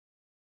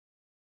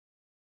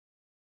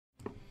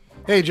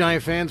Hey,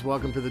 Giant fans,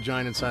 welcome to the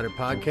Giant Insider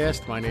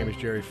Podcast. My name is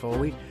Jerry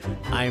Foley.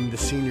 I am the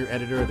senior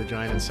editor of the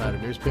Giant Insider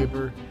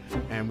newspaper,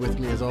 and with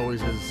me, as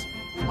always, is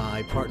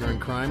my partner in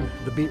crime,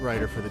 the beat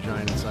writer for the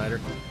Giant Insider,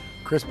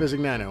 Chris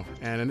Bisignano.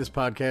 And in this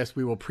podcast,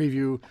 we will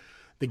preview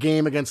the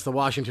game against the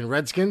Washington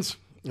Redskins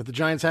that the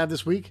Giants have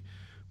this week.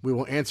 We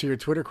will answer your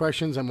Twitter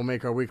questions, and we'll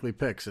make our weekly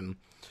picks. And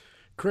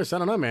Chris, I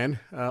don't know, man.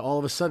 All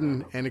of a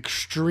sudden, an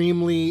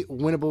extremely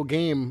winnable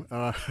game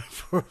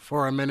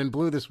for our men in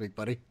blue this week,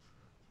 buddy.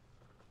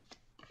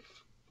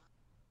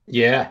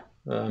 Yeah,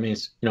 I mean,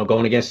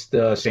 going against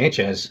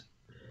Sanchez,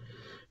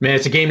 man,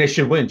 it's a game they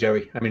should win,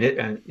 Jerry. I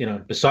mean,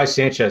 besides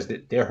Sanchez,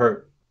 they're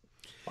hurt.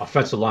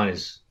 Offensive line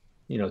is,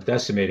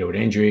 decimated with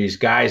injuries.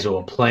 Guys who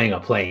are playing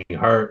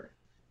hurt.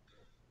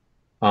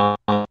 They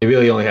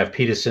really only have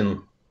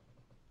Peterson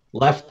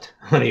left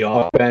on the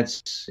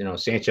offense.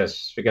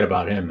 Sanchez, forget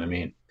about him. I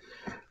mean,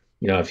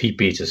 if he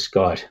beats us,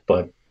 God.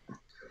 But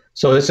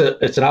so it's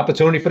an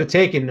opportunity for the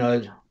taking,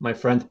 my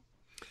friend.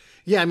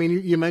 Yeah, I mean,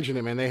 you mentioned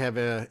it, man. They have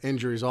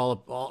injuries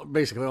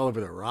basically all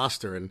over their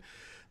roster, and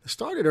they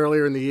started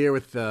earlier in the year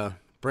with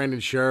Brandon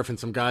Sheriff and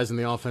some guys in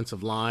the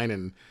offensive line,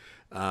 and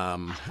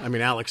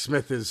Alex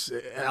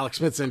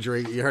Smith's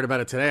injury. You heard about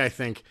it today, I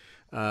think.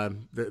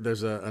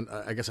 There's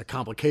I guess a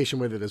complication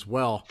with it as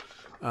well.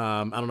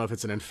 I don't know if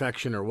it's an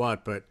infection or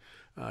what, but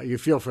you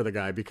feel for the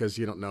guy because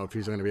you don't know if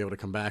he's going to be able to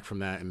come back from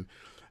that. And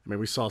I mean,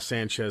 we saw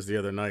Sanchez the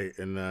other night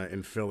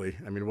in Philly.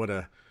 I mean, what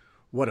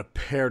a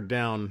pared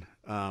down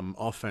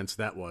offense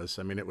that was.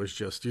 I mean, it was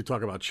just, you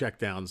talk about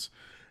checkdowns.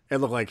 It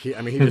looked like he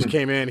just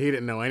came in, he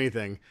didn't know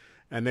anything,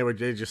 and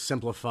they just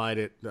simplified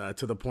it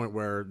to the point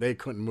where they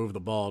couldn't move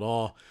the ball at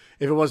all.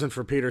 If it wasn't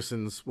for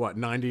Peterson's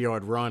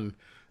 90-yard run,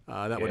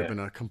 that would have been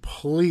a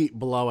complete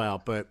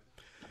blowout. But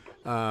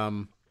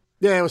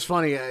it was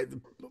funny.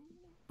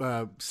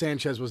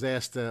 Sanchez was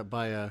asked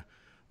by a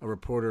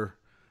reporter,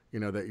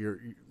 that you're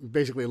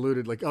basically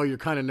alluded like, oh, you're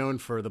kind of known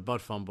for the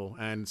butt fumble,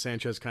 and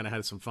Sanchez kind of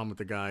had some fun with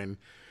the guy, and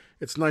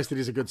it's nice that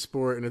he's a good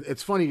sport. And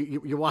it's funny,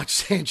 you watch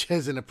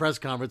Sanchez in a press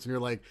conference and you're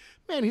like,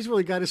 man, he's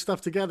really got his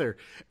stuff together.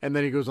 And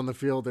then he goes on the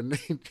field and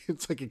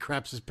it's like he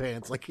craps his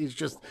pants. Like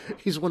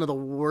he's one of the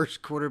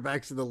worst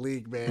quarterbacks in the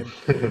league, man.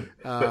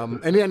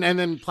 And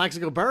then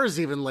Plaxico Burress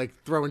even like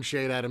throwing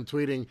shade at him,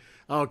 tweeting,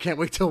 oh, can't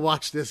wait to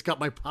watch this. Got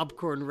my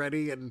popcorn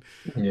ready. And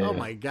Oh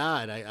my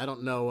God, I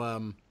don't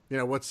know,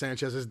 what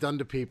Sanchez has done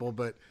to people,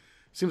 but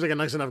seems like a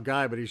nice enough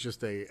guy, but he's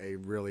just a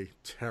really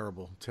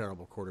terrible,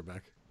 terrible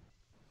quarterback.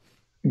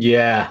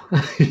 Yeah.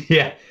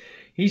 Yeah.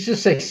 He's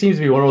just seems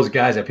to be one of those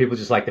guys that people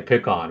just like to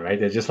pick on, right?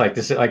 They're just like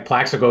this, like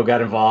Plaxico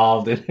got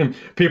involved and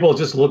people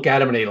just look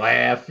at him and they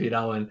laugh,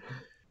 and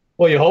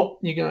well, you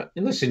got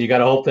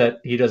to hope that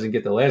he doesn't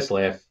get the last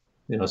laugh,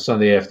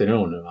 Sunday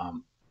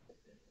afternoon.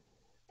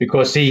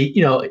 Because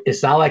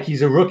it's not like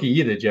he's a rookie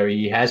either, Jerry.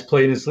 He has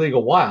played in this league a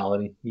while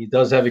and he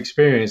does have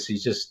experience.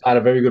 He's just not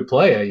a very good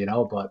player,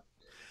 but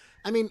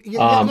I mean, you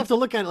have to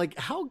look at it like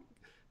how.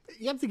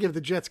 You have to give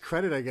the Jets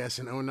credit, I guess,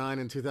 in 2009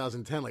 and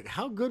 2010. Like,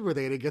 how good were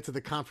they to get to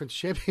the conference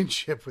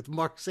championship with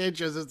Mark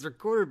Sanchez as their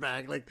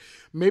quarterback? Like,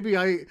 maybe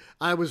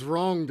I was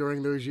wrong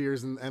during those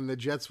years, and the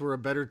Jets were a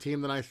better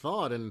team than I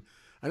thought. And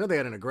I know they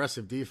had an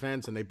aggressive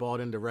defense, and they bought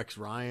into Rex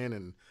Ryan.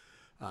 And,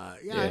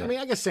 I mean,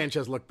 I guess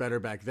Sanchez looked better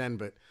back then,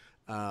 but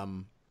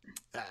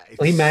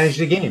he managed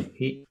the game.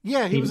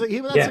 That's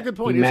a good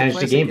point. He managed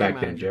the game back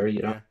then, Jerry.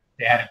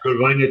 They had a good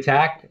running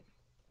attack.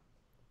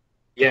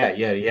 Yeah.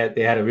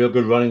 They had a real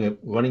good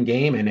running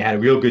game, and they had a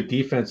real good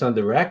defense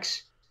under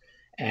Rex.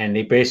 And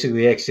they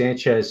basically asked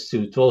Sanchez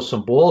to throw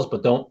some balls,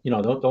 but don't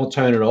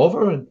turn it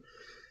over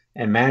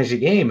and manage the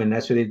game. And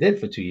that's what they did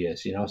for 2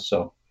 years,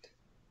 So,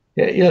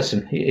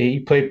 listen, he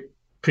played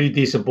pretty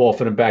decent ball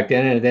for them back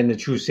then. And then the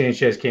true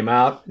Sanchez came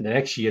out. And the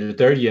next year, the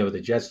third year, with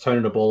the Jets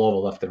turning the ball over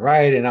left and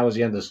right, and that was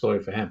the end of the story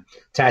for him.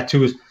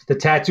 The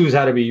tattoos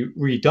had to be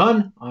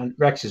redone on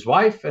Rex's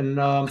wife, and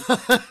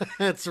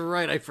that's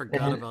right. I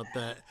forgot about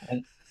that.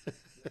 And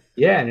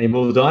they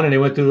moved on, and they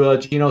went to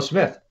Geno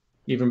Smith,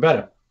 even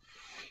better.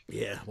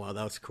 Yeah, wow,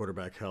 that was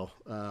quarterback hell.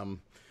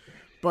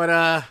 But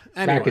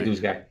anyway, McAdoo's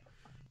guy.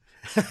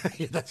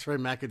 Yeah, that's right,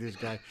 McAdoo's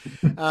guy.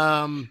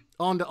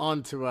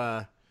 On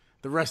to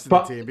the rest of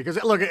the team, because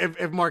look,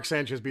 if Mark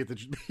Sanchez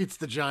beats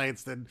the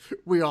Giants, then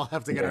we all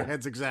have to get our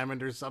heads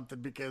examined or something.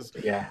 Because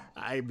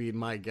I mean,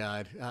 my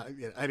God.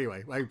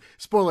 Anyway,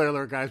 spoiler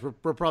alert, guys. We're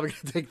probably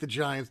going to take the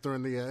Giants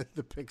during the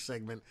pick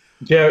segment.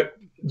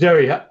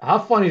 Jerry, how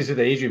funny is it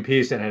that Adrian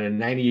Peterson had a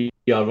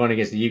 90-yard run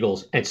against the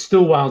Eagles and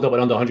still wound up at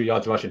under 100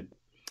 yards rushing?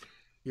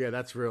 Yeah,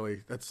 that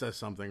says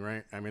something,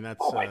 right? I mean, that's.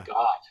 Oh my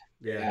God.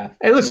 Yeah.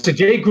 Hey, listen,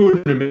 Jay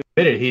Gruden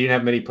admitted he didn't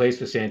have many plays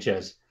for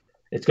Sanchez.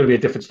 It's going to be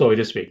a different story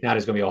this week. Now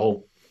there's going to be a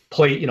whole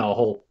play, a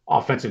whole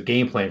offensive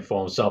game plan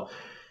for him. So,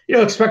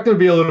 expect him to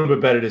be a little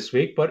bit better this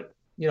week. But,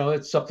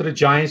 it's up to the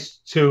Giants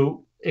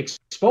to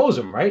expose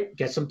him, right?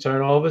 Get some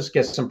turnovers,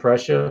 get some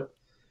pressure,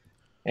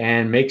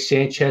 and make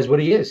Sanchez what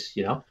he is,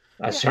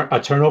 a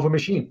turnover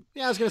machine.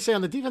 Yeah, I was going to say,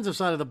 on the defensive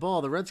side of the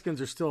ball, the Redskins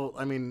are still,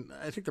 I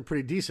think they're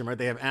pretty decent, right?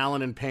 They have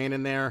Allen and Payne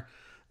in there.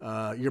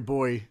 Your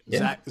boy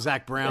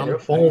Zach Brown.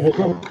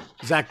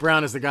 Zach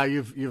Brown is the guy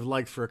you've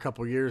liked for a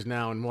couple years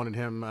now, and wanted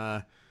him.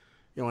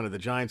 You wanted the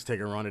Giants to take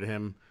a run at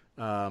him.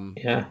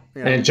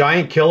 And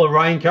giant killer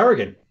Ryan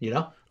Kerrigan.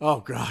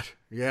 Oh God,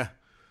 yeah.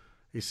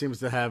 He seems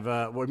to have.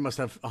 He must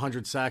have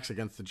 100 sacks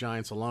against the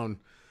Giants alone.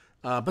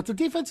 But the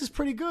defense is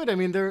pretty good. I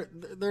mean,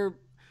 they're.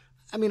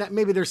 I mean,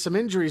 maybe there's some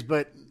injuries,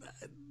 but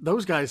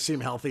those guys seem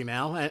healthy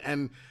now,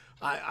 and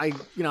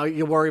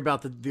you worry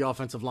about the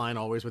offensive line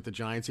always with the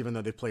Giants, even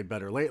though they've played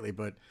better lately.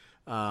 But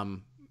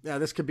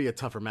this could be a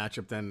tougher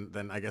matchup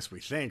than I guess we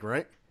think,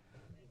 right?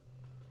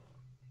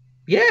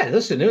 Yeah,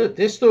 listen,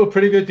 they're still a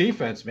pretty good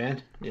defense,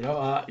 man. They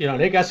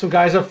got some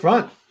guys up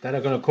front that are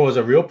going to cause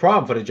a real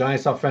problem for the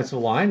Giants' offensive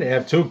line. They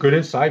have two good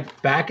inside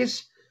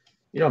backers.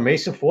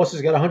 Mason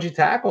Forster's got 100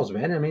 tackles,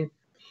 man. I mean,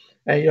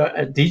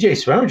 DJ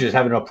Swearinger is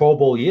having a Pro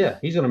Bowl year.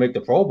 He's going to make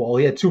the Pro Bowl.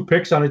 He had 2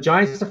 picks on the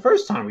Giants the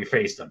first time we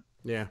faced them.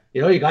 Yeah.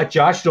 You got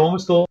Josh Norman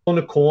still in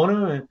the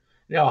corner, and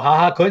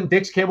Clinton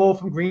Dix came over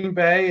from Green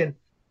Bay, and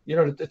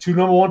the 2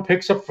 number 1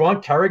 picks up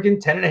front. Kerrigan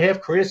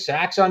 10.5 career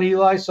sacks on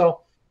Eli. So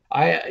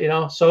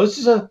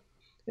so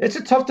it's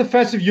a tough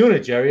defensive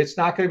unit, Jerry. It's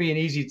not going to be an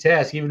easy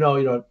task, even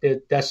though they're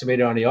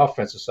decimated on the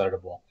offensive side of the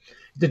ball.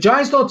 If the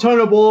Giants don't turn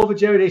the ball over,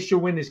 Jerry, they should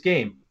win this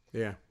game.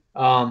 Yeah.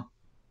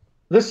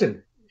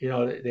 Listen,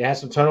 they had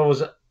some turnovers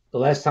the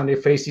last time they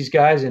faced these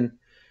guys, and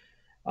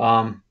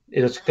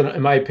it's gonna,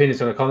 in my opinion, it's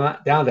gonna come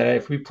down to that.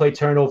 If we play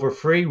turnover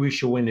free, we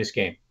should win this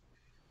game.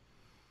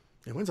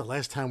 Yeah, when's the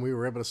last time we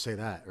were able to say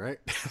that, right?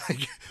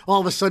 Like, all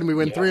of a sudden we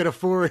win 3 out of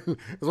 4, and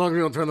as long as we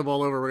don't turn the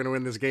ball over, we're going to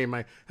win this game.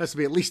 It has to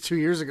be at least 2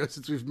 years ago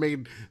since we've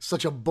made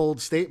such a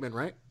bold statement,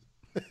 right?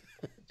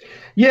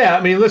 Yeah,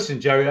 I mean, listen,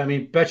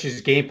 Jerry,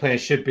 Betcher's game plan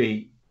should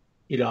be,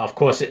 of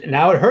course,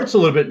 now it hurts a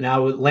little bit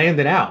now with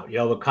Landon out,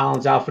 with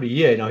Collins out for the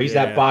year. He's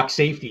that box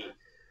safety.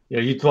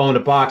 You throw in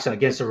the box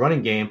against the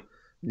running game.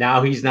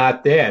 Now he's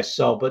not there.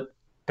 So, but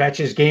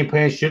Betcher's game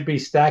plan should be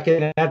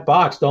stacking that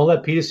box. Don't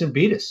let Peterson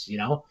beat us,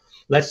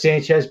 Let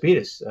Sanchez beat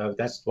us.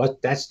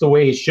 That's the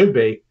way it should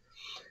be,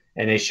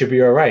 and they should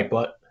be all right.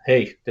 But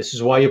hey, this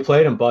is why you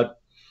played them, bud.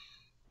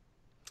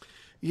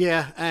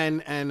 Yeah,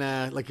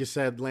 and like you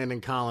said, Landon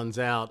Collins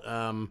out.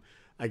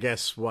 I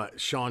guess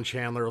Sean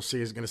Chandler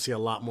is going to see a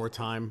lot more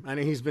time. I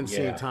mean, he's been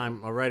seeing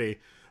time already,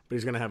 but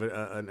he's going to have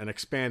an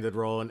expanded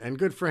role, and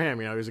good for him.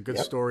 He's a good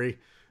story,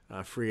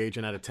 free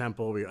agent out of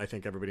Temple. I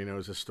think everybody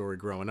knows his story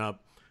growing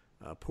up.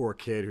 Poor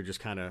kid who just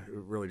kind of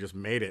really just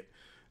made it.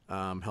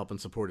 Helping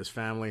support his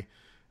family.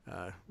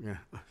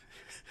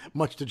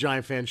 Much to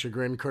Giant fan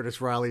chagrin,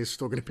 Curtis Riley is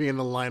still going to be in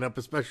the lineup,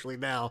 especially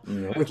now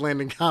with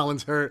Landon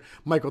Collins hurt.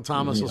 Michael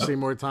Thomas will see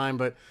more time,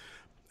 but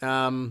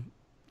the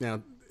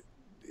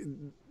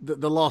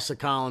loss of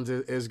Collins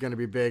is going to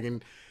be big,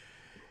 and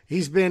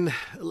he's been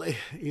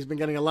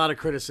getting a lot of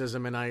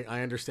criticism, and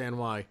I understand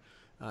why.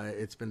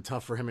 It's been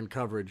tough for him in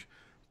coverage,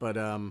 but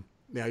you're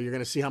going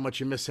to see how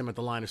much you miss him at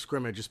the line of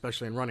scrimmage,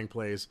 especially in running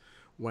plays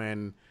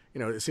when.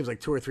 It seems like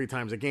 2 or 3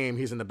 times a game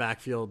he's in the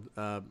backfield,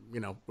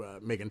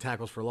 making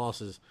tackles for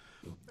losses.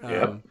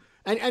 And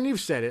you've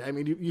said it. I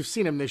mean, you've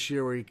seen him this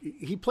year where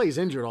he plays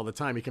injured all the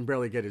time. He can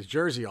barely get his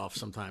jersey off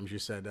sometimes, you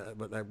said,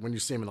 but when you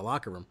see him in the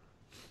locker room.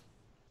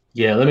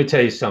 Yeah, let me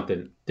tell you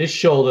something. This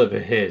shoulder of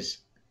his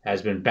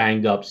has been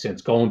banged up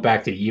since going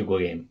back to the Eagle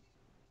game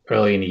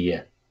early in the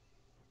year.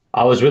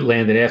 I was with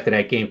Landon after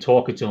that game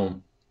talking to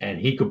him, and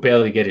he could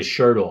barely get his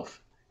shirt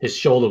off. His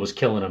shoulder was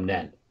killing him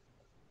then.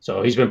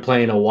 So he's been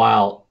playing a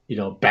while,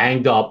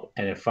 banged up,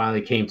 and it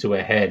finally came to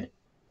a head,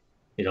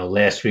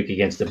 last week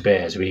against the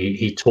Bears.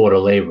 He tore the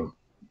labrum.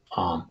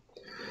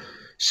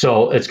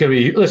 So it's going to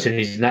be, listen,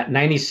 he's not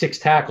 96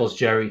 tackles,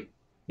 Jerry.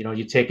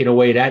 You're taking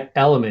away that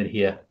element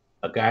here.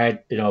 A guy,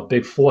 a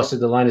big force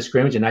at the line of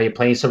scrimmage, and now you're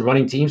playing some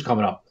running teams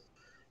coming up.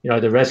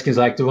 The Redskins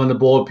like to run the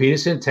ball with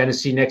Peterson.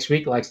 Tennessee next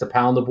week likes to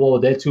pound the ball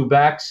with their 2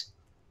 backs.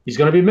 He's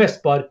going to be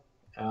missed, bud.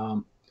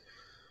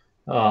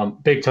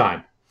 Big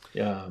time.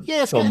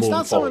 It's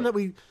not someone that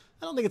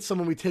I don't think it's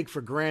someone we take for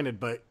granted,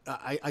 but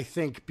I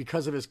think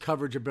because of his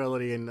coverage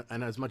ability and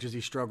as much as he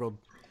struggled,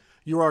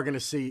 you're going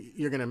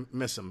to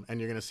miss him, and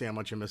you're going to see how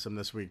much you miss him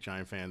this week,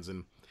 Giant fans.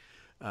 And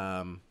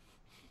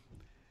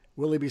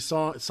will he be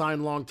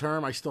signed long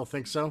term? I still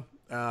think so.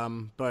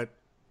 But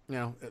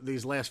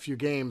these last few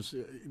games,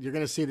 you're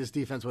going to see this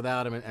defense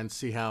without him and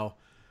see how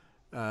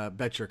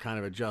Betcher kind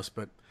of adjusts.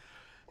 But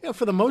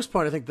for the most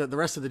part, I think that the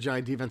rest of the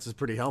Giant defense is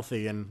pretty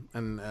healthy,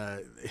 and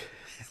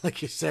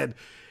like you said,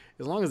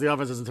 as long as the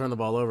offense doesn't turn the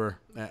ball over,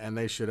 and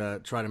they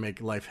should try to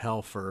make life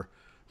hell for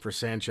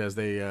Sanchez,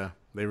 they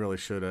really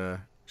should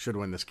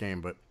win this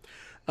game. But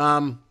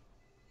we're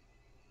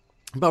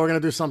gonna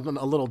do something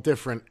a little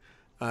different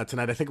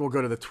tonight. I think we'll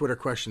go to the Twitter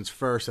questions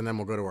first, and then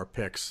we'll go to our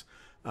picks.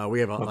 We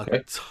have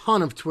a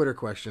ton of Twitter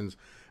questions,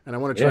 and I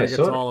want to try to get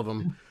to all of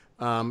them.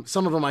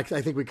 Some of them I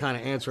think we kind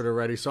of answered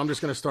already, so I'm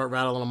just going to start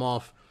rattling them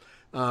off.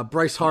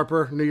 Bryce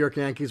Harper, New York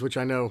Yankees, which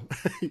I know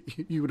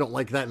you don't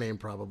like that name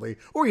probably,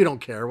 or you don't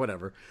care,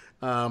 whatever.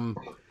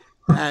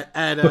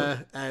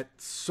 At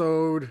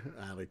Sode,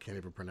 I can't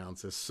even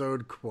pronounce this.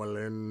 Sode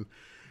Qualin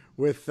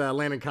With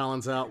Landon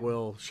Collins out,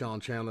 will Sean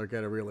Chandler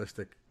get a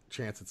realistic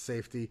chance at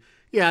safety?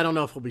 Yeah, I don't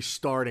know if he'll be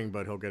starting,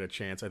 but he'll get a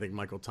chance. I think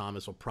Michael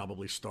Thomas will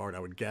probably start, I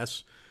would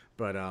guess.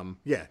 But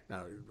yeah,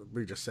 no,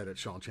 we just said it.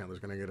 Sean Chandler's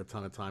going to get a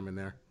ton of time in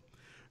there.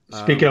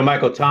 Speaking of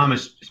Michael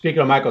Thomas,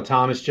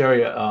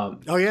 Jerry.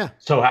 Oh yeah,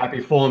 so happy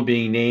for him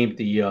being named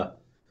the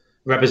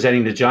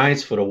representing the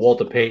Giants for the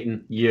Walter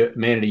Payton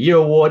Man of the Year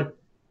award.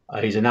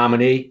 He's a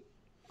nominee.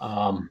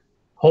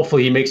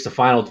 Hopefully he makes the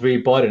final three,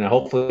 Bud, and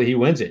hopefully he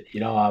wins it.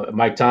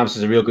 Mike Thomas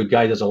is a real good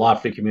guy. He does a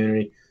lot for the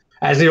community,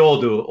 as they all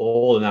do.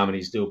 All the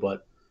nominees do.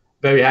 But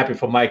very happy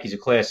for Mike. He's a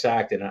class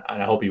act, and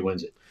I hope he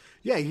wins it.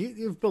 Yeah,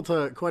 you've built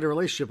quite a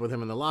relationship with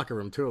him in the locker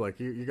room too. Like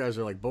you guys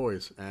are like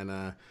boys,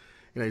 and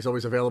he's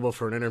always available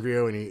for an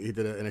interview, and he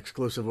did an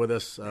exclusive with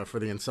us for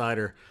the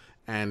Insider,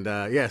 and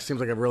yeah, seems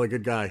like a really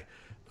good guy.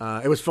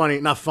 It was funny,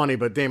 not funny,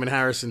 but Damon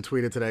Harrison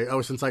tweeted today,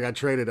 "Oh, since I got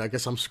traded, I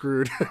guess I'm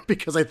screwed,"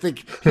 because I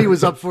think he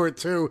was up for it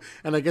too,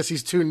 and I guess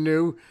he's too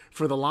new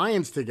for the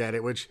Lions to get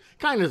it, which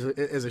kind of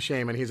is a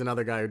shame. And he's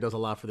another guy who does a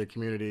lot for the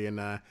community, and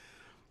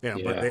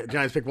but the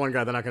Giants pick one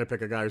guy, they're not going to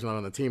pick a guy who's not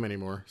on the team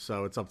anymore.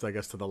 So it's up to, I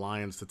guess, to the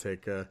Lions to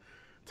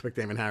pick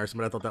Damon Harrison.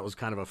 But I thought that was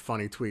kind of a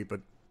funny tweet, but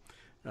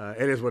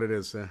it is what it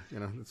is.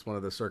 It's one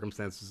of the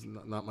circumstances.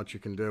 Not much you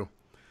can do.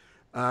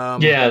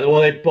 Yeah,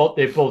 well,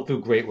 they both do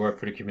great work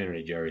for the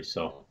community, Jerry.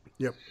 So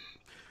yep.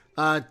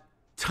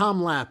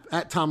 Tom Lapp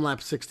at Tom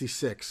Lapp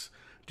 66.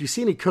 Do you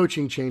see any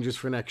coaching changes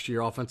for next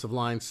year? Offensive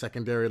line,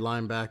 secondary,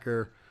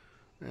 linebacker.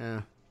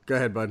 Go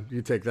ahead, bud.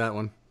 You take that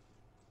one.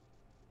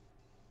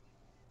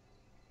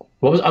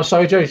 I'm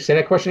sorry, Jerry. Say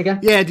that question again.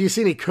 Yeah. Do you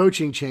see any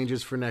coaching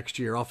changes for next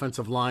year?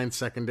 Offensive line,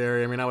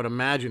 secondary. I mean, I would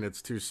imagine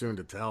it's too soon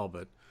to tell,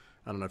 but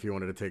I don't know if you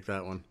wanted to take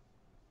that one.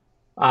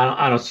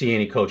 I don't see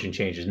any coaching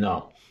changes.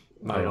 No.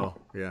 Not at all.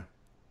 Yeah.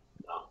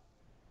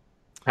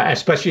 No.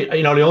 Especially,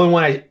 the only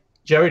one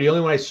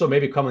I saw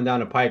maybe coming down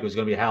the pike was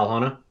going to be Hal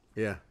Hunter.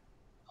 Yeah.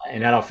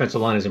 And that offensive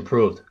line has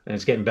improved, and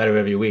it's getting better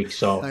every week.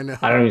 So I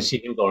don't even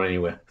see him going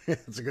anywhere.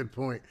 That's a good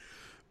point.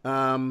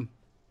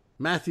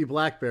 Matthew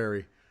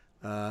Blackberry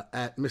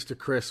at Mr.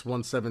 Chris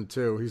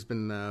 172. He's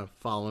been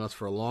following us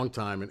for a long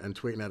time and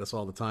tweeting at us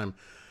all the time.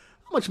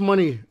 How much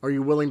money are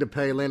you willing to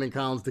pay Landon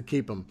Collins to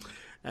keep him?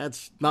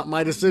 That's not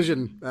my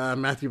decision,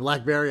 Matthew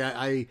Blackberry.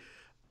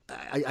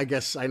 I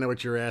guess I know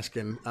what you're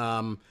asking.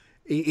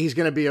 He's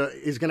going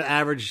to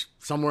average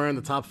somewhere in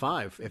the top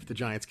 5 if the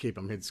Giants keep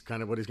him. It's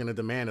kind of what he's going to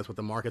demand. That's what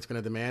the market's going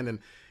to demand. And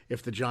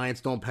if the Giants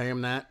don't pay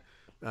him that,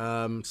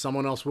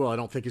 someone else will. I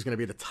don't think he's going to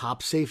be the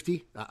top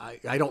safety.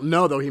 I don't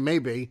know, though. He may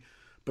be,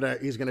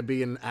 but he's going to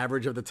be an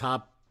average of the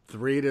top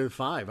 3 to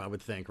 5, I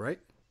would think, right?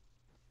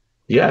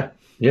 Yeah.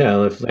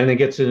 If Landon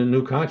gets a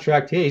new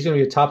contract, he's going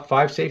to be a top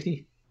 5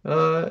 safety,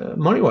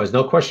 money-wise,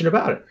 no question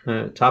about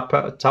it.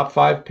 Top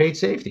 5 paid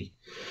safety.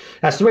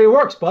 That's the way it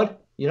works, bud.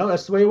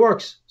 That's the way it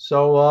works.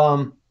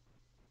 So,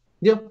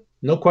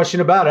 no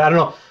question about it. I don't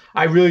know.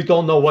 I really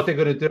don't know what they're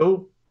going to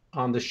do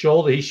on the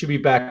shoulder. He should be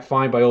back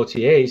fine by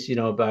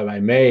OTAs, by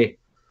May.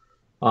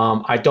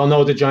 I don't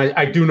know the Giants.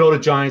 I do know the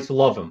Giants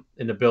love him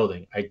in the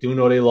building. I do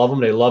know they love him.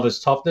 They love his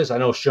toughness. I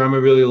know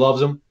Sherman really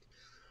loves him.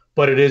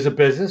 But it is a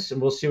business,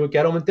 and we'll see what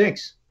Gettleman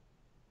thinks.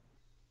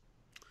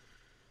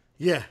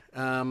 Yeah.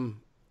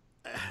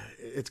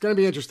 It's going to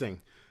be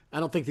interesting.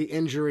 I don't think the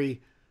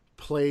injury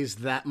plays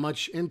that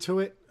much into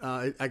it.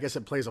 I guess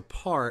it plays a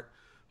part,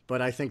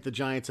 but I think the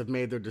Giants have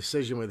made their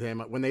decision with him.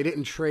 When they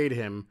didn't trade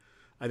him,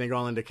 I think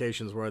all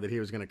indications were that he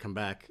was going to come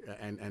back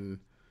and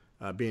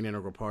be an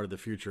integral part of the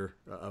future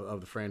of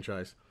the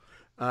franchise.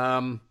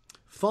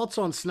 Thoughts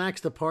on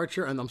Snack's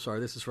departure? And I'm sorry,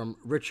 this is from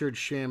Richard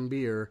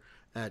Shambier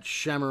at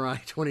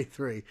Shamurai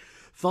 23.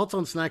 Thoughts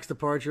on Snack's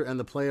departure and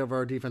the play of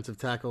our defensive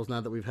tackles now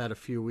that we've had a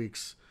few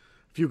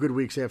good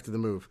weeks after the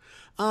move.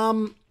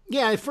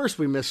 Yeah, at first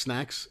we missed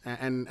Snacks,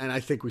 and I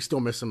think we still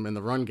miss him in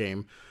the run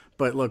game.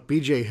 But look,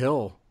 B.J.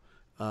 Hill,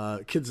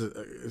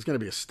 is going to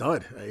be a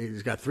stud.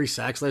 He's got 3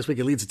 sacks last week.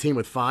 He leads the team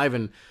with 5,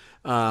 and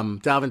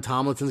Dalvin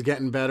Tomlinson's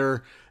getting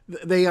better.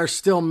 They are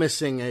still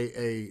missing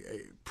a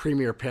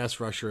premier pass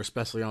rusher,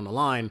 especially on the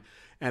line,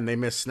 and they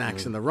miss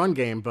Snacks in the run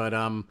game. But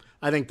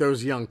I think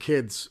those young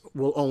kids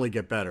will only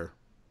get better.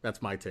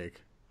 That's my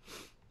take.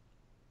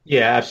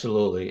 Yeah,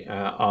 absolutely.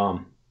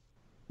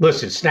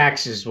 Listen,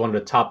 Snacks is one of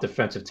the top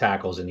defensive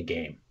tackles in the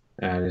game.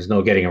 There's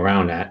no getting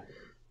around that.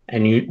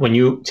 And when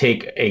you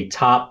take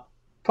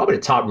probably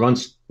the top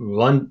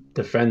run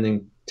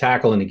defending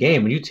tackle in the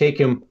game, when you take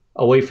him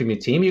away from your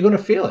team, you're going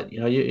to feel it.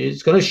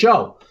 It's going to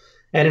show,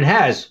 and it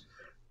has.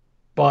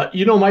 But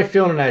my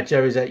feeling on that,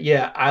 Jerry, is that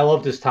I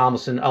love this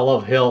Tomlinson, I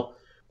love Hill,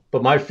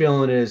 but my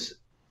feeling is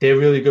they're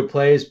really good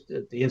players.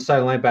 The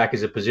inside linebacker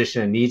is a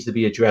position that needs to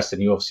be addressed in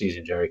the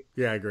offseason, Jerry.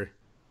 Yeah, I agree.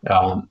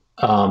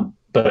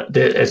 But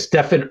it's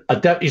definite.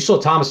 You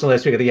saw Thomason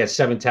last week. I think he had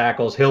 7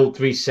 tackles. Hill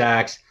 3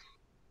 sacks.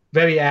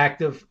 Very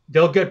active.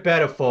 They'll get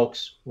better,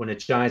 folks, when the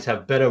Giants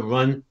have better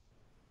run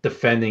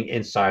defending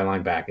inside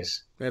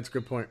linebackers. That's a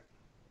good point.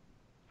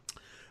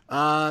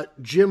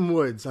 Jim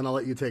Woods, and I'll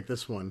let you take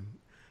this one.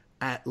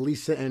 At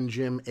Lisa and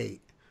Jim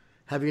 8.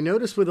 Have you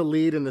noticed with a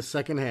lead in the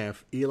second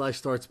half, Eli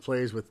starts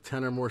plays with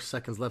 10 or more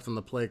seconds left on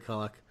the play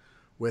clock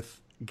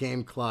with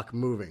game clock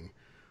moving?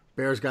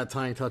 Bears got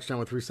tying touchdown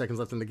with 3 seconds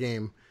left in the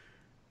game.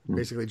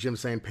 Basically, Jim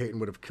saying Peyton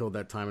would have killed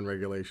that time in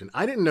regulation.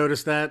 I didn't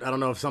notice that. I don't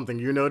know if something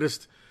you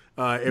noticed.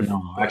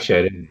 No, actually,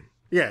 I didn't.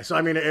 Yeah, so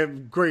I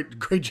mean,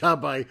 great job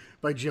by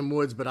Jim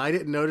Woods, but I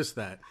didn't notice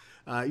that.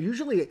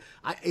 Usually,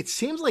 it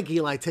seems like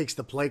Eli takes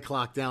the play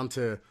clock down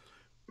to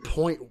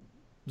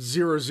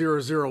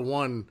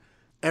 .0001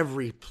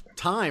 every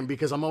time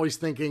because I'm always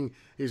thinking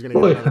he's going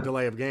to get another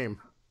delay of game.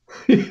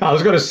 I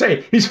was going to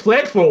say he's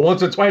flagged for it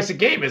once or twice a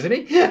game, isn't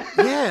he?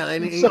 Yeah,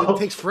 and it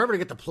takes forever to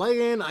get the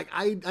play in.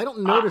 I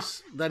don't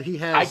notice that he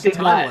has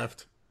time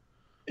left.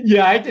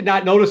 Yeah, I did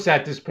not notice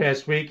that this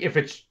past week.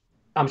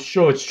 I'm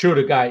sure it's true.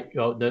 The guy,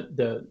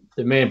 the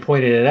man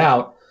pointed it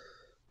out.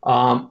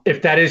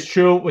 If that is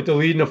true with the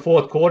lead in the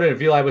fourth quarter,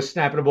 if Eli was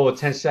snapping the ball with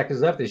 10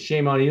 seconds left, it's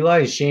shame on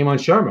Eli, it's shame on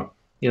Shurmur.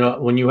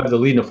 When you have the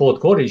lead in the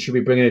fourth quarter, you should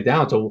be bringing it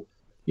down to,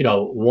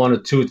 1 or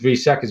 2, 3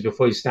 seconds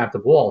before you snap the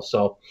ball.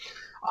 So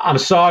I'm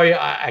sorry,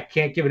 I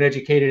can't give an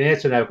educated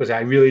answer now because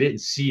I really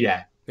didn't see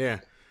that. Yeah.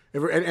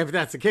 If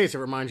that's the case, it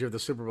reminds you of the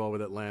Super Bowl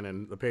with Atlanta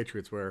and the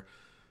Patriots where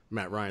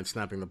Matt Ryan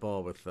snapping the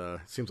ball with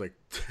seems like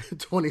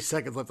 20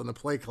 seconds left on the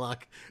play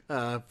clock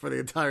for the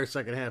entire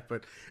second half.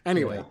 But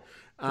anyway,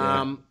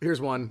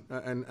 here's one,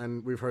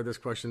 and we've heard this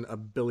question a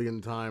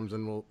billion times,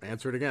 and we'll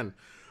answer it again.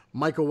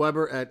 Michael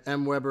Weber at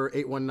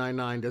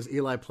MWeber8199. Does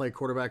Eli play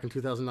quarterback in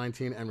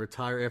 2019 and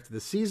retire after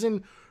the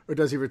season, or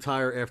does he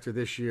retire after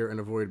this year and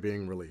avoid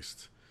being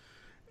released?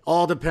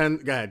 All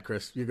depend. Go ahead,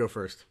 Chris. You go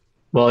first.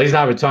 Well, he's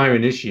not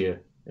retiring this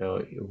year,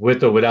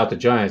 with or without the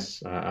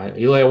Giants.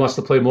 Eli wants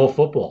to play more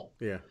football.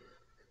 Yeah.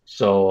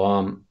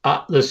 So,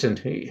 listen,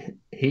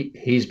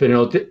 he's been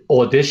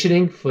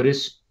auditioning for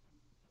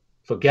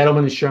Gettleman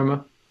and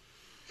Shurmur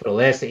for the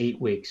last 8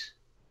 weeks.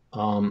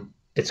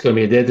 It's going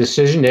to be their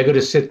decision. They're going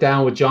to sit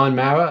down with John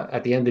Mara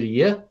at the end of the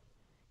year,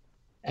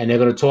 and they're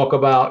going to talk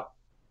about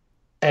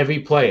every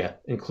player,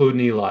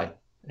 including Eli,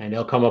 and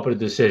they'll come up with a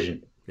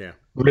decision. Yeah.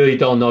 Really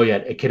don't know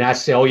yet. It cannot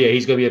say, oh, yeah,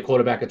 he's going to be a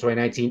quarterback in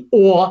 2019,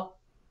 or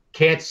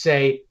can't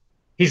say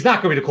he's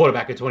not going to be the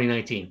quarterback in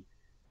 2019.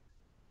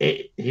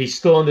 He's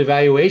still under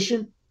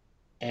evaluation,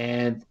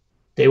 and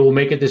they will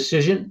make a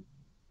decision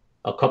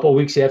a couple of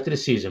weeks after the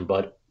season.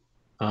 But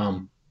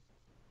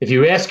if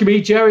you ask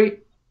me, Jerry,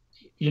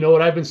 you know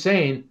what I've been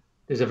saying,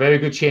 there's a very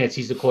good chance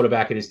he's the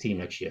quarterback of his team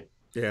next year.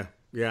 Yeah,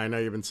 I know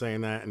you've been saying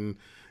that, and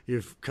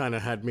you've kind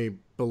of had me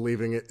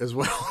believing it as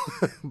well.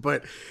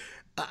 But,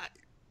 but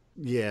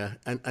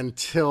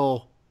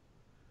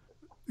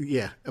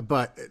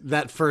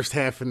that first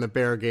half in the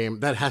Bear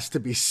game, that has to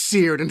be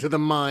seared into the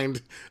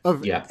mind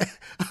of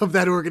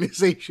that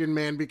organization,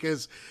 man,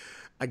 because,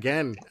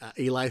 again,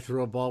 Eli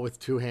threw a ball with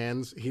 2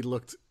 hands. He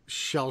looked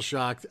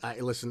shell-shocked. I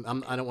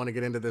don't want to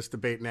get into this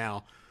debate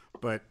now,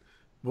 but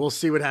we'll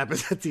see what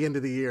happens at the end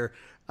of the year.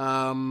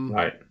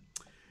 Right.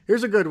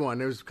 Here's a good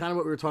one. It was kind of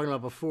what we were talking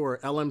about before.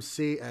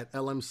 LMC at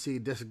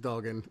LMC Disc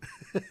Doggin.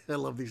 I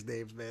love these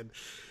names, man.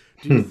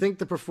 Do you think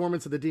the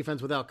performance of the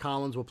defense without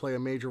Collins will play a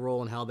major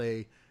role in how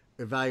they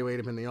evaluate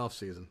him in the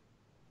offseason?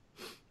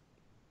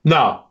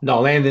 No.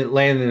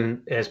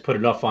 Landon has put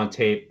enough on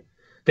tape.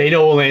 They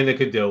know what Landon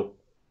could do.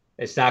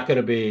 It's not going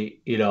to be,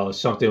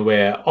 something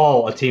where,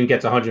 a team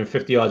gets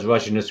 150 yards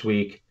rushing this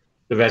week.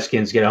 The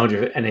Redskins get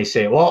 100, and they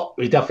say, well,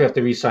 we definitely have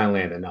to re-sign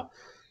Landon. No.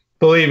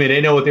 Believe me,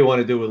 they know what they want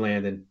to do with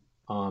Landon.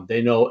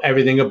 They know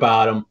everything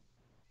about him.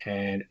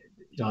 And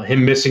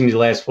him missing the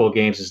last 4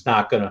 games is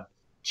not going to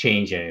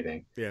change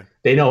anything. Yeah.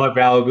 They know how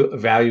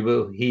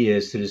valuable he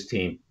is to this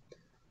team.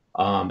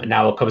 And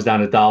now it comes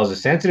down to dollars and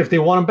cents. And if they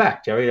want him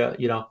back, Jerry,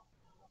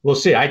 we'll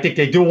see. I think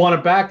they do want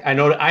him back. I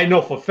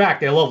know for a fact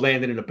they love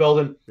Landon in the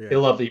building. Yeah. They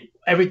love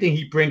everything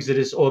he brings to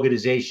this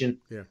organization.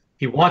 Yeah.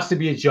 He wants to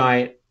be a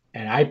Giant,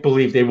 and I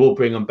believe they will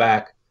bring him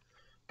back.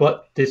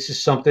 But this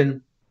is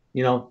something,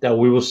 that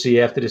we will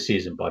see after the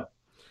season, bud.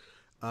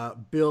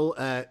 Bill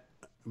at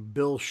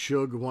Bill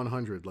Shug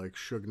 100, like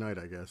Suge Knight,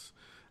 I guess.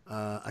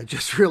 I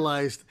just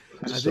realized.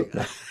 I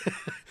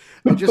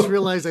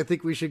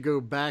think we should go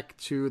back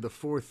to the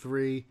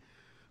 4-3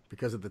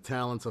 because of the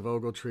talents of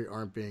Ogletree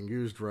aren't being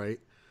used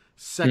right.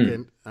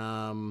 Second,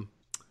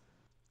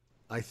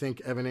 I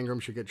think Evan Ingram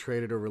should get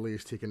traded or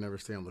released. He can never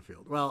stay on the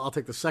field. Well, I'll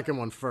take the second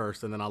one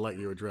first, and then I'll let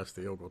you address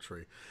the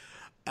Ogletree.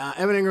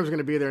 Evan Ingram's going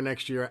to be there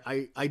next year.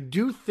 I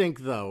do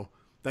think, though,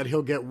 that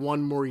he'll get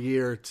one more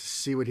year to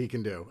see what he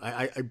can do.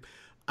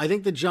 I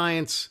think the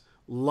Giants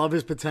love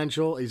his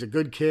potential. He's a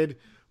good kid,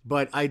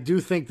 but I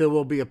do think there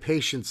will be a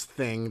patience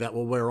thing that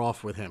will wear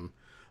off with him.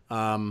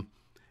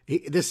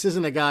 This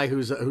isn't a guy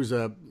who's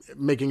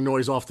making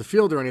noise off the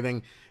field or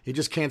anything. He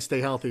just can't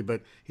stay healthy,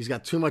 but he's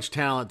got too much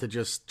talent to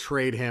just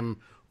trade him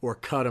or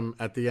cut him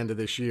at the end of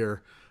this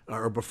year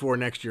or before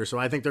next year. So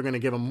I think they're going to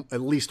give him at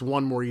least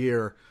one more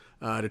year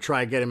to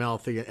try and get him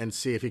healthy and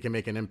see if he can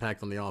make an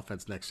impact on the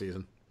offense next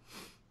season.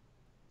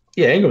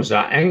 Yeah,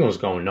 Ingram's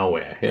going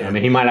nowhere. Yeah. I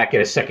mean, he might not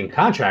get a second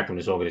contract from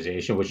this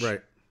organization, which,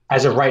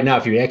 as of right now,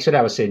 if you exit,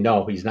 I would say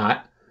no, he's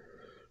not.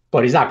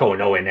 but he's not going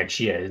nowhere next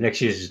year.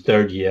 Next year's his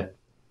third year.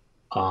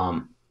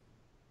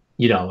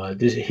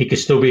 He could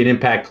still be an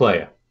impact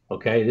player.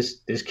 Okay,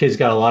 this kid's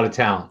got a lot of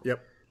talent. Yep.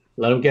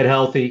 Let him get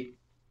healthy.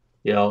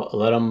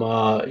 Let him.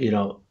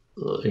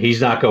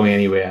 He's not going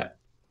anywhere.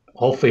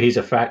 Hopefully, he's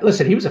a fact.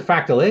 Listen, he was a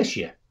factor last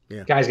year.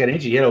 Yeah. Guys got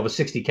injured. He had over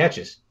 60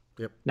 catches.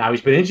 Yep. Now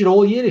he's been injured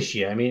all year this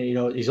year. I mean,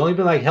 he's only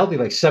been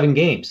healthy 7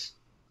 games.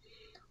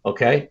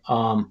 Okay.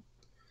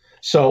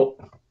 So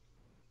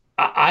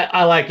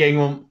I like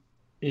Ingram.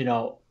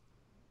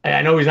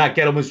 I know he's not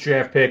Gettleman's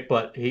draft pick,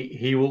 but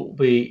he will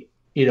be,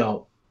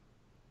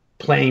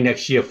 playing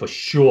next year for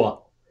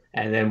sure.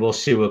 And then we'll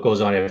see what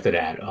goes on after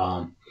that.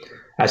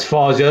 As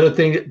far as the other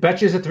thing,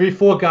 Betcher's a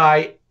 3-4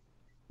 guy,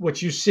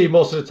 which you see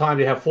most of the time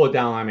they have 4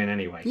 down linemen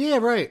anyway. Yeah,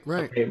 right.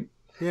 Okay?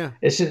 Yeah.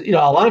 It's just, a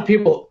lot of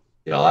people,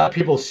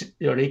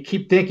 they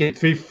keep thinking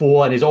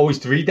 3-4, and there's always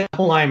 3 down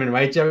linemen,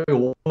 right, Jerry?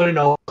 One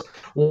over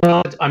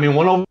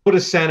the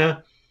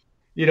center,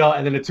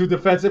 and then the 2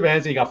 defensive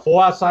ends, and you got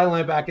 4 outside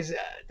linebackers.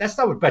 That's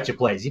not what Betcher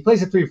plays. He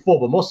plays a 3-4,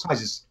 but most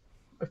times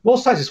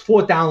it's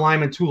 4 down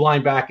linemen, 2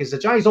 linebackers. The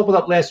Giants opened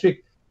up last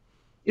week.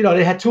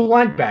 They had 2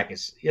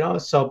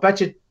 linebackers. So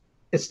Betcher,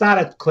 it's not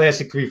a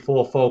classic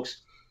 3-4,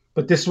 folks.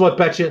 But this is what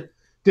Betcher.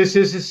 This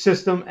is his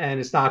system, and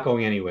it's not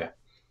going anywhere.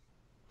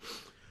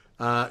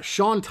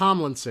 Sean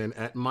Tomlinson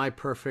at My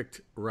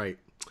Perfect Right.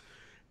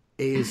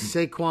 Is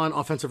Saquon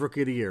Offensive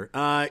Rookie of the Year?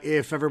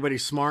 If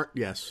everybody's smart,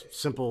 yes.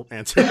 Simple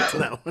answer to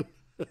that one.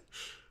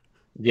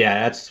 Yeah,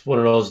 that's one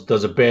of those,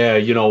 does a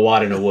bear,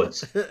 what in the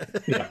woods.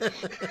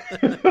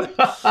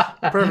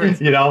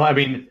 Perfect. I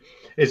mean,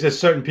 is there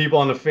certain people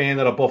on the fan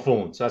that are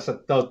buffoons? That's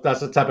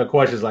the type of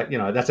questions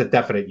that's a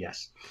definite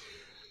yes.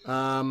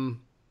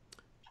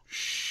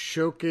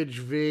 Shokage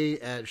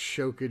V at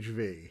Shokage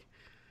V.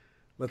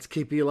 Let's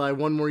keep Eli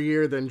one more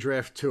year, then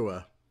draft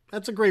Tua.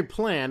 That's a great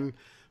plan,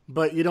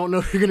 but you don't know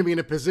if you're going to be in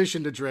a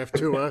position to draft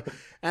Tua.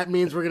 That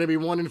means we're going to be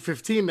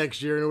 1-15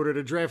 next year in order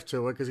to draft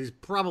Tua, because he's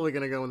probably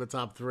going to go in the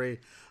top 3.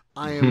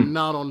 I am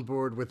not on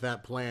board with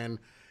that plan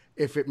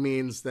if it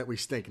means that we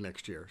stink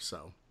next year.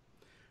 So,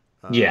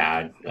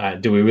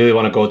 do we really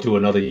want to go through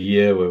another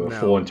year where we're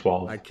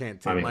 4-12? I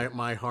can't take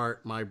my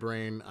heart, my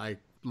brain,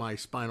 my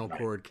spinal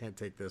cord can't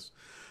take this.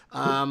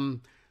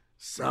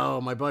 So,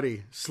 my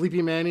buddy,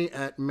 Sleepy Manny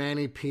at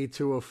Manny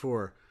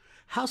P204.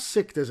 How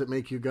sick does it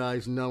make you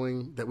guys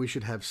knowing that we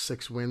should have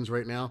 6 wins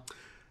right now?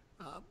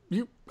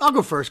 I'll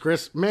go first,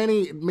 Chris.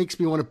 Manny makes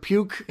me want to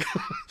puke.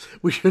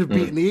 We should have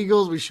beaten the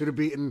Eagles. We should have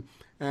beaten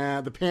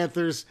the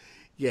Panthers.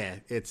 Yeah,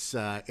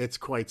 it's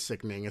quite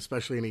sickening,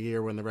 especially in a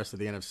year when the rest of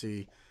the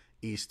NFC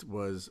East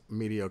was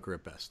mediocre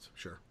at best.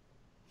 Sure.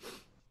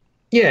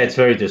 Yeah, it's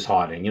very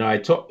disheartening. I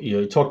talk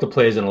to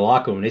players in the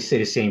locker room, and they say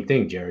the same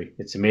thing, Jerry.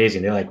 It's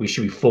amazing. They're like, we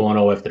should be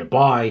 4-0 after the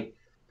bye.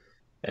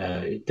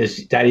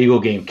 That Eagle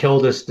game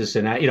killed us. This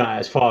and that.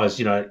 As far as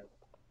as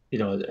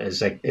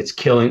it's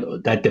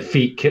killing that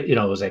defeat. It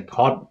was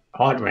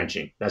heart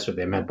wrenching. That's what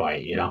they meant by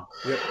it. Yep.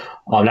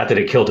 Not that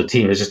it killed the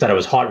team. It's just that it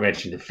was heart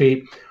wrenching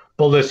defeat.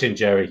 But listen,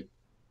 Jerry,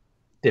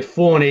 they're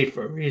 4-8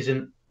 for a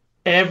reason.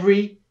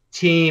 Every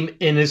team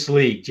in this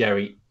league,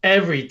 Jerry,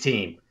 every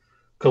team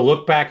could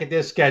look back at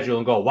their schedule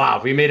and go, wow,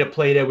 if we made a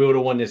play there, we would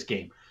have won this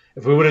game.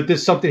 If we would have did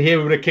something here,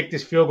 we would have kicked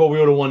this field goal, we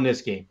would have won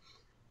this game.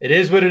 It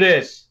is what it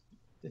is.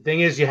 The thing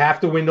is, you have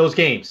to win those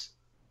games.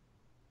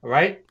 All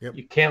right? Yep.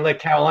 You can't let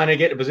Carolina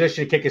get in a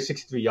position to kick a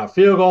 63-yard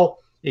field goal.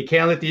 You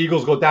can't let the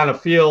Eagles go down the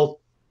field.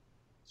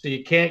 So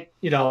you can't,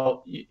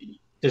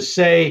 just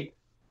say,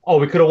 oh,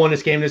 we could have won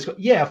this game.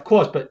 Yeah, of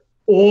course, but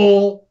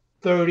all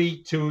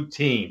 32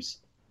 teams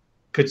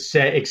could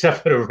say,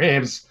 except for the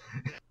Rams,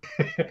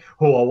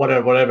 who are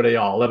whatever they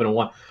are,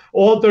 11-1.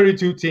 All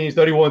 32 teams,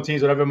 31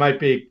 teams, whatever it might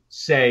be,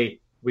 say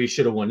we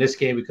should have won this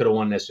game. We could have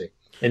won this week.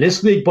 In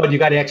this league, bud, you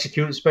got to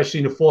execute,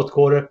 especially in the fourth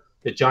quarter.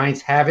 The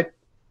Giants have it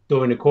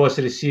during the course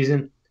of the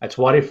season. That's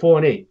why they're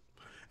 4-8.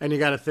 And you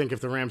got to think,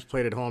 if the Rams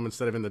played at home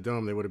instead of in the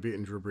Dome, they would have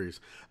beaten Drew Brees.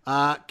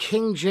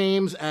 King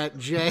James at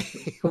Jay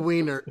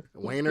Weiner.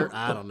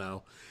 I don't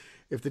know.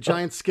 If the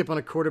Giants skip on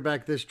a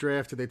quarterback this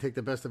draft, do they take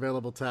the best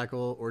available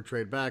tackle or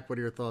trade back? What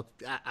are your thoughts?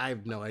 I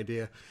have no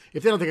idea.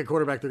 If they don't take a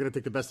quarterback, they're going to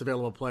take the best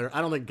available player.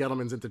 I don't think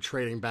Gettleman's into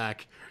trading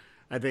back.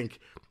 I think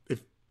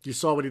if you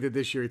saw what he did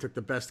this year, he took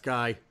the best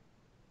guy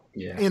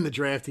in the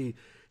draft. He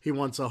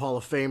wants a Hall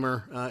of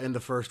Famer in the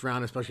first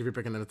round, especially if you're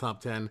picking in the top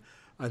 10.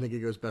 I think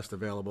he goes best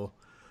available.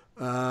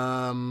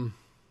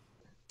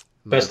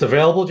 Best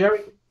available,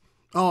 Jerry?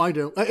 Oh, I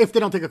do. If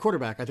they don't take a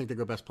quarterback, I think they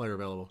go best player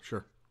available.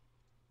 Sure.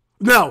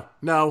 No.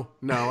 I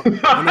know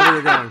where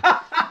you're going.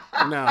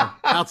 No,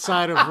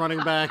 outside of running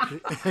back.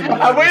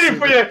 I'm waiting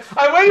for you.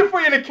 I'm waiting for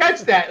you to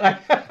catch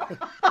that.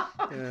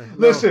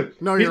 Listen,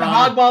 he's a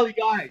hog volley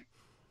guy.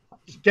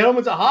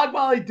 Gettleman's a hog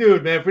volley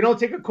dude, man. If we don't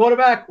take a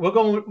quarterback, we're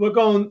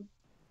going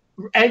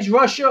edge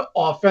rusher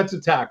or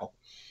offensive tackle.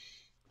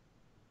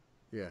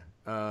 Yeah.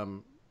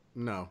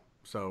 No.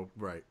 So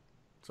right.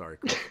 Sorry.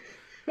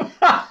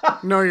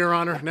 No, Your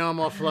Honor. Now I'm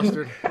all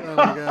flustered. Oh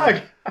my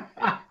God.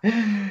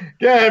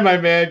 Go ahead, my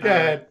man. Go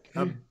ahead.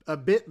 A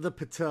bit the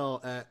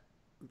Patel at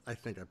I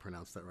think I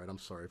pronounced that right. I'm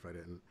sorry if I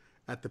didn't.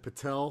 At the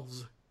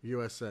Patels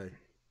USA.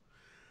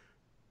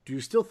 Do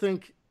you still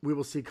think we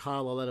will see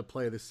Kyle Lauletta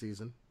play this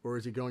season, or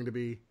is he going to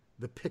be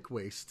the pick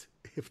waste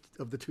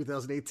of the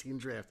 2018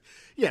 draft?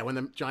 Yeah, when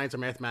the Giants are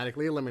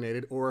mathematically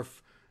eliminated, or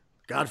if,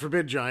 God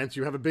forbid, Giants,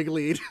 you have a big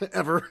lead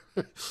ever,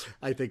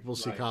 I think we'll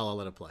see Kyle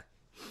Lauletta play.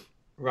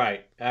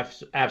 Right.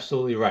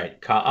 Absolutely right.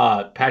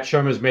 Pat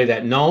Shermer's made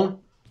that known,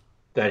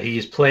 that he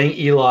is playing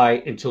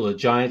Eli until the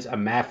Giants are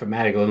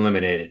mathematically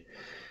eliminated.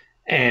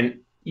 And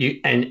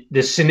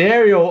the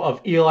scenario of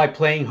Eli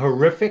playing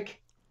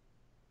horrific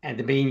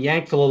and being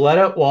yanked for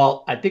Lauletta,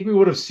 well, I think we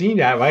would have seen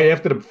that right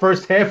after the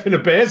first half in the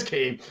Bears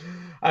game.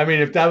 I mean,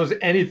 if that was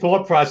any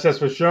thought process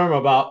for Shermer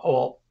about,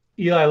 oh,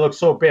 Eli looks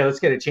so bad, let's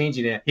get a change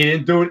in there. He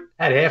didn't do it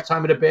at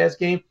halftime of the Bears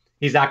game.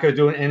 He's not going to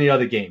do it in any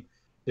other game.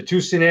 The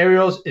two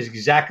scenarios is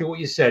exactly what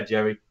you said,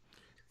 Jerry.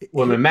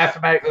 When we're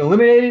mathematically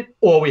eliminated,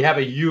 or we have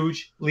a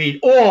huge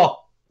lead, or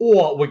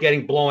we're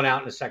getting blown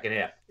out in the second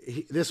half.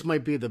 This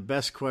might be the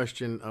best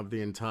question of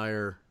the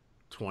entire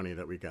 20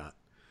 that we got.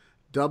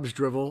 Dubs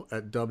Drivel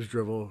at Dubs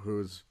Drivel,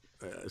 who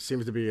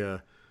seems to be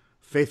a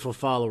faithful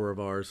follower of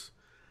ours.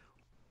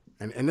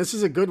 And this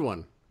is a good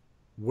one.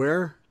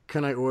 Where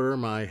can I order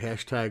my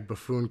hashtag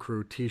Buffoon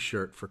Crew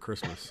t-shirt for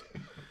Christmas?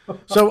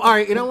 So, all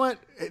right, you know what?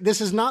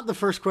 This is not the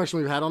first question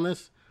we've had on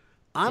this.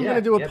 I'm going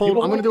to do a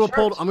poll. I'm going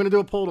to do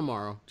a poll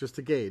tomorrow just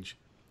to gauge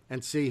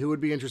and see who would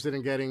be interested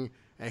in getting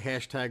a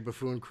hashtag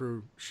Buffoon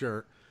Crew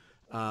shirt.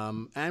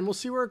 And we'll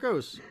see where it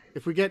goes.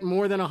 If we get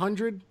more than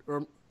 100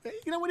 or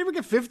whenever we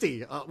get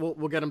 50,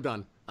 we'll get them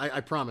done. I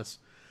promise.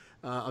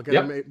 I'll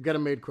get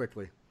them made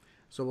quickly.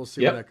 So we'll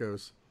see where that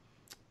goes.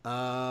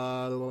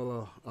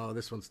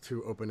 This one's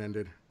too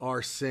open-ended.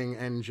 R. Singh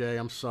NJ.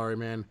 I'm sorry,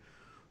 man.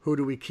 Who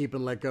do we keep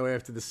and let go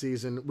after the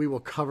season? We will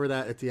cover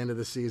that at the end of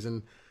the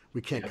season.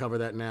 We can't cover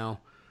that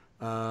now.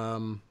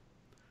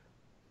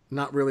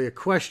 Not really a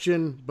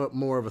question, but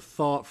more of a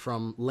thought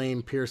from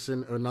Lane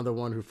Pearson, another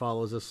one who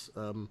follows us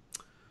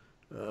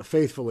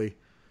faithfully.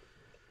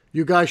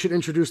 You guys should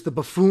introduce the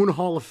Buffoon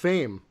Hall of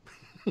Fame.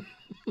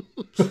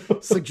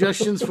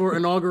 Suggestions for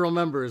inaugural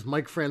members: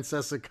 Mike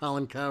Francesa,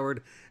 Colin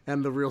Cowherd,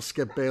 and the real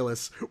Skip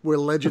Bayless, where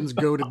legends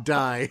go to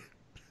die.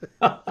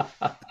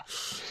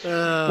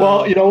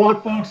 Well, you know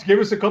what, folks? Give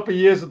us a couple of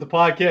years of the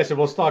podcast, and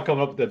we'll start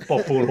coming up with the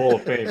Buffoon Hall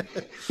of Fame.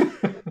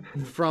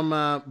 From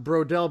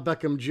Brodell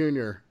Beckham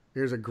Jr.,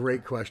 here's a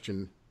great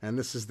question. And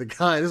this is the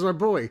guy, this is our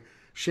boy,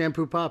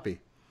 Shampoo Poppy.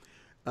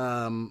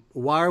 Why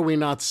are we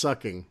not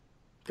sucking?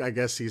 I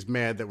guess he's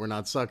mad that we're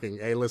not sucking.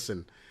 Hey,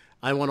 listen,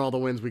 I want all the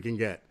wins we can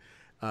get.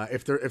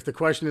 If the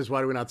question is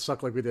why do we not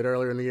suck like we did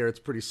earlier in the year, it's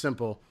pretty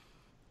simple.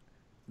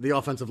 The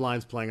offensive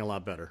line's playing a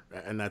lot better,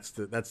 and that's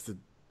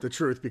the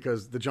truth,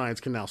 because the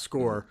Giants can now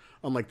score,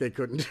 unlike they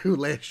couldn't do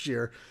last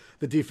year.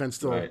 The defense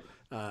still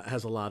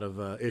has a lot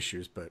of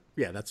issues, but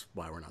yeah, that's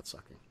why we're not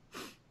sucking.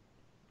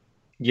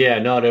 Yeah,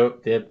 no,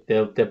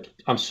 they're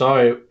I'm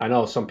sorry. I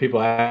know some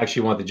people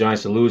actually want the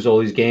Giants to lose all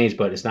these games,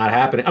 but it's not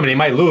happening. I mean, they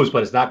might lose,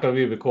 but it's not going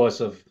to be because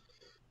of,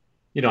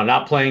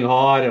 not playing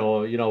hard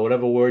or,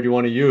 whatever word you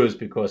want to use,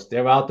 because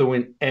they're out to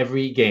win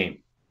every game.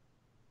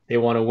 They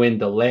want to win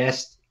the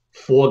last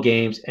 4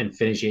 games and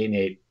finish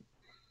 8-8.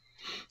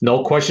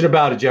 No question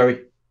about it,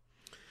 Jerry.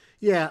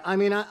 Yeah, I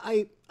mean,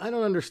 I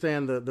don't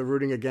understand the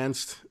rooting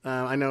against.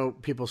 I know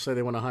people say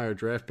they want to hire a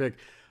draft pick.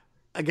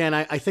 Again,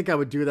 I think I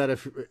would do that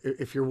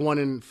if you're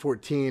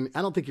 1-14.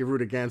 I don't think you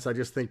root against. I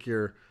just think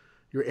you're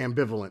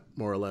ambivalent,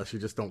 more or less. You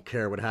just don't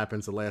care what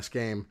happens the last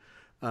game.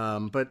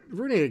 But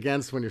rooting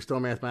against when you're still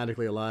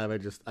mathematically alive,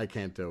 I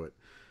can't do it.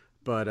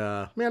 But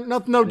man,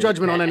 no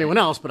judgment on anyone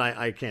else, but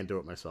I can't do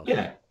it myself.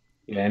 Yeah.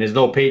 Yeah, and there's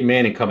no Peyton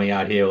Manning coming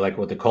out here like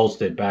what the Colts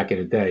did back in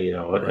the day,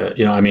 right.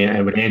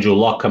 And with Andrew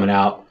Luck coming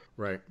out,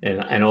 right,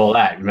 and all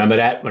that. Remember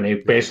that when they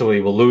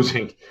basically were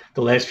losing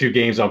the last few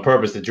games on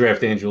purpose to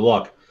draft Andrew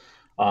Luck?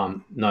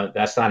 No,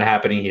 that's not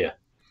happening here.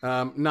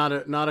 Not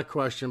a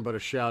question, but a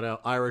shout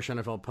out. Irish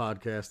NFL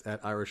Podcast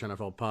at Irish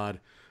NFL Pod.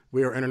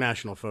 We are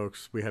international,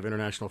 folks. We have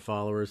international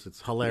followers. It's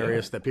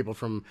hilarious that people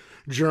from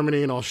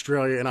Germany and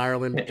Australia and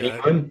Ireland,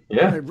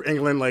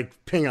 England,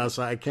 ping us.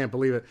 I can't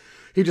believe it.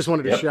 He just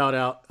wanted to shout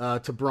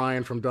out to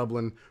Brian from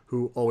Dublin,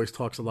 who always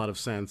talks a lot of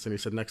sense. And he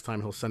said next time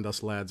he'll send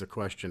us lads a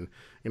question.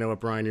 You know what,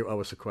 Brian? You owe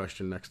us a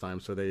question next time.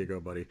 So there you go,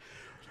 buddy.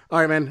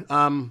 All right,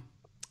 man.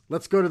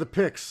 Let's go to the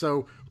picks.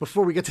 So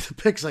before we get to the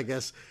picks, I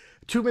guess,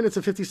 2 minutes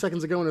and 50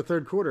 seconds ago in the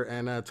third quarter,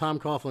 and Tom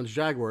Coughlin's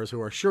Jaguars,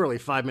 who are surely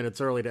 5 minutes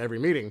early to every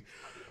meeting,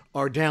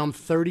 are down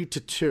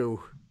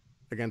 30-2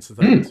 against the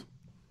Titans.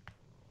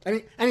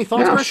 Any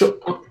thoughts, Chris? Sure.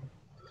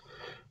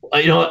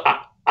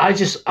 I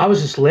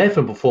was just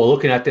laughing before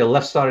looking at their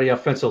left side of the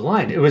offensive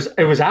line. It was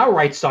our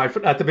right side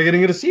at the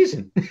beginning of the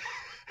season.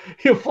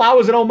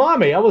 Flowers and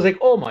Omami. I was like,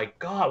 oh my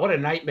God, what a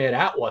nightmare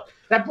that was.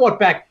 That brought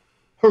back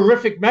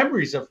horrific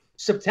memories of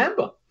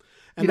September.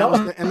 And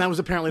that was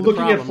apparently the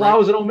looking problem. Looking at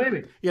Flowers right? and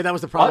Omami. Yeah, that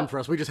was the problem for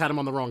us. We just had him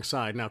on the wrong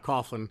side. Now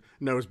Coughlin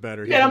knows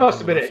better. That must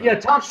have been it. Yeah,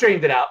 Tom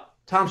straightened it out.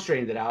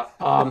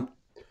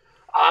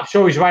 I'm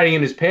sure he's writing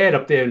in his pad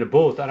up there in the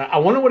booth. I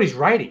wonder what he's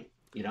writing.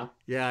 You know?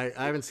 Yeah,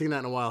 I haven't seen that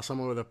in a while.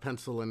 Someone with a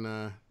pencil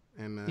and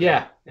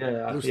Yeah,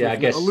 I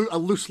guess. a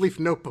loose leaf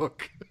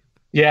notebook.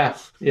 Yeah,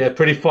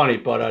 pretty funny,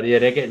 but yeah,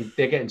 they're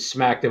getting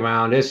smacked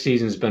around. This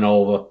season's been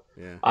over.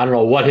 Yeah. I don't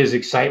know what his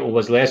excitement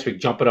was last week,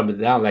 jumping up and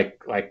down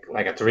like a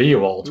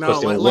 3-year-old No,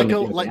 because they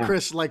were like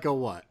Chris, like a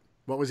what?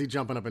 What was he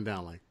jumping up and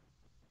down like?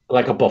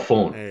 Like a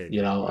buffoon,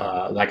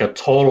 like a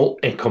total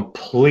and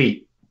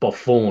complete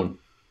buffoon,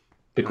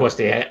 because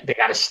they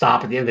got to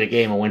stop at the end of the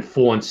game and win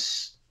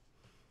 4-8.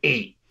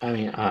 I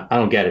mean, I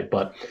don't get it,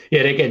 but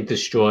yeah, they're getting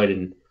destroyed,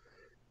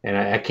 and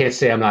I can't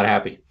say I'm not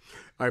happy.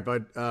 All right,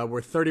 bud.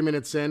 We're 30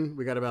 minutes in.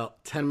 We got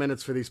about 10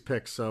 minutes for these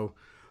picks, so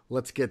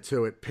let's get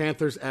to it.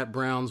 Panthers at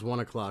Browns,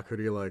 1:00. Who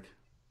do you like?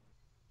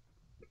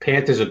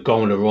 Panthers are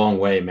going the wrong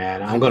way,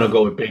 man. I'm going to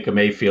go with Baker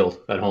Mayfield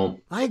at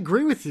home. I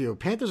agree with you.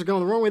 Panthers are going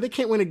the wrong way. They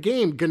can't win a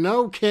game.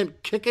 Gano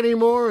can't kick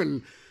anymore,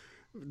 and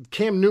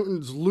Cam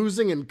Newton's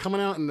losing and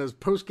coming out in his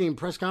post-game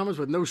press conference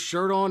with no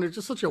shirt on. It's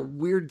just such a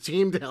weird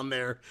team down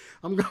there.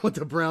 I'm going with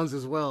the Browns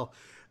as well.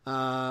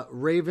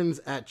 Ravens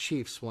at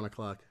Chiefs,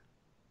 1:00.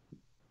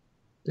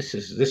 This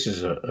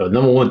is a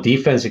number one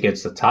defense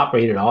against the top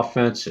rated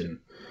offense, and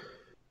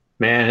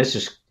man, this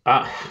is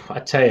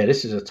I tell you,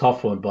 this is a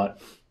tough one,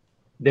 but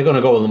they're going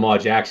to go with Lamar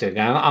Jackson.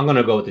 I'm going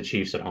to go with the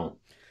Chiefs at home.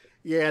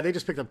 Yeah, they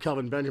just picked up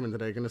Kelvin Benjamin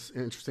today.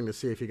 Interesting to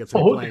see if he gets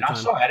any playing time. I'm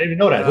sorry, I didn't even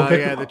know that. Who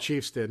picked him up? The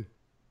Chiefs did.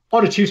 Oh,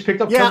 the Chiefs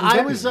picked up. Yeah,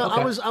 Kelvin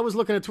Benjamin. I was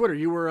looking at Twitter.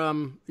 You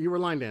were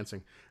line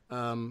dancing.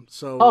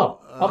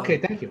 Okay,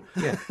 thank you.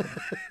 Yeah.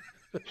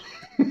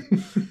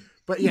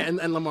 But yeah,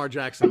 and Lamar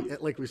Jackson,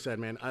 like we said,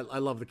 man, I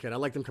love the kid. I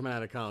liked him coming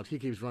out of college. He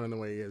keeps running the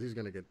way he is. He's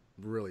going to get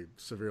really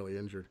severely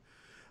injured.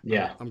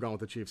 Yeah. I'm going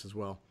with the Chiefs as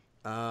well.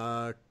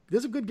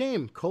 There's a good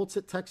game. Colts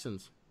at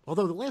Texans.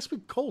 Although the last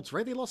week Colts,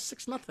 right? They lost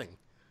 6-0.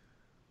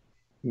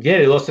 Yeah,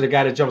 they lost to the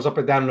guy that jumps up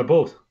and down in the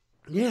booth.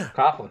 Yeah.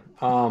 Coughlin.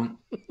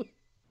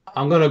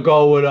 I'm going to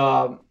go with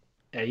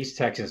these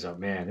Texans are,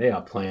 man, they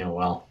are playing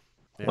well.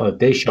 Yeah.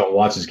 Deshaun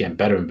Watson's getting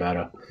better and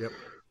better. Yep.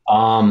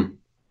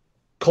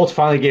 Colts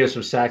finally gave us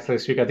some sacks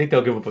this week. I think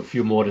they'll give up a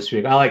few more this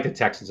week. I like the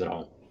Texans at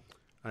home.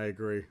 I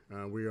agree.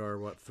 We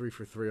are, 3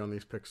 for 3 on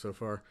these picks so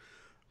far.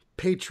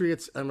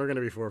 Patriots, and we're going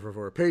to be 4 for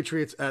 4.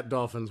 Patriots at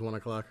Dolphins,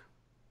 1:00.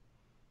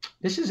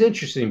 This is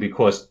interesting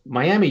because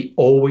Miami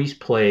always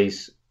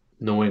plays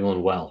New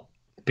England well.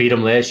 Beat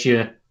them last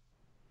year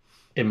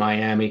in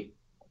Miami.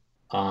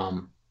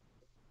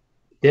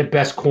 Their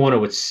best corner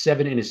with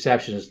 7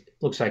 interceptions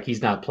looks like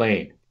he's not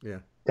playing. Yeah.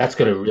 That's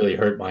going to really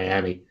hurt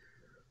Miami.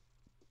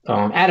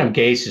 Adam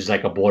Gase is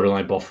like a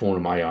borderline buffoon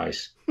in my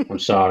eyes. I'm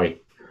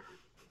sorry.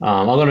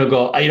 I'm going to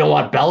go, you know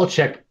what?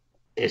 Belichick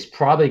has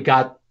probably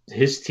got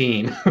his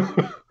team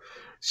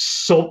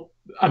so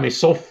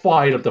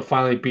fired up to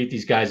finally beat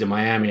these guys in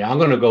Miami. I'm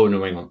going to go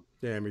New England.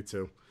 Yeah, me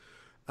too.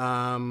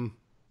 And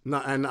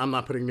I'm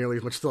not putting nearly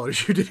as much thought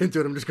as you did into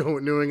it. I'm just going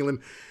with New England.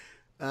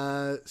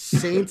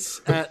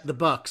 Saints at the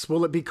Bucks.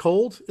 Will it be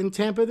cold in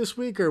Tampa this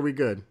week, or are we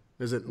good?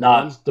 Is it?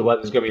 No, the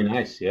weather's going to be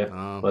nice. Yeah,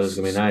 the weather's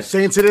going to be nice.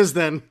 Saints it is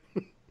then.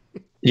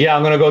 Yeah,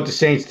 I'm going to go with the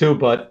Saints too,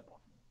 but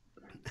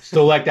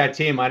still like that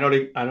team. I know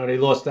they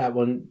lost that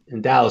one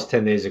in Dallas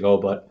 10 days ago,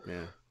 but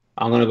yeah.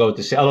 I'm going to go with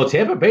the Saints. Although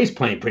Tampa Bay's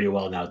playing pretty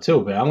well now too,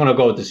 but I'm going to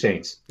go with the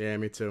Saints. Yeah,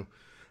 me too.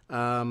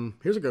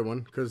 Here's a good one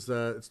because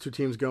it's two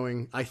teams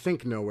going, I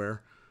think,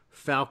 nowhere.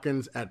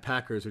 Falcons at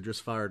Packers, who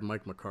just fired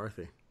Mike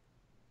McCarthy.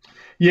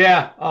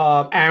 Yeah,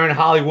 Aaron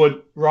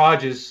Hollywood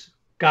Rodgers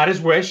got his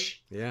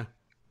wish. Yeah.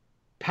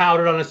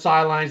 Powdered on the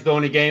sidelines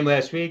during the game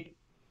last week,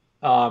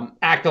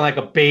 acting like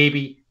a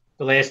baby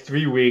the last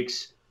 3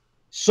 weeks.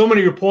 So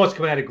many reports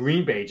coming out of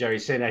Green Bay, Jerry,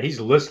 saying that he's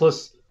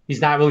listless. He's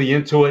not really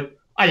into it.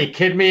 Are you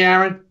kidding me,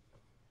 Aaron?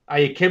 Are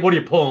you kidding? What are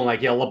you pulling?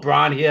 Like,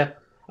 LeBron here?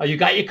 Oh, you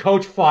got your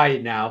coach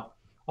fired now.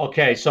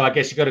 Okay, so I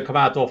guess you're going to come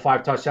out to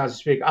 5 touchdowns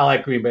this week. I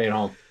like Green Bay at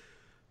home.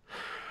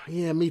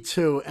 Yeah, me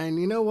too.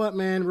 And you know what,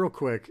 man? Real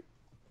quick.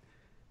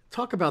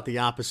 Talk about the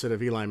opposite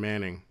of Eli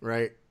Manning,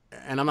 right?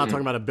 And I'm not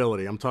talking about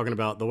ability. I'm talking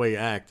about the way you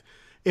act.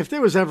 If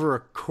there was ever a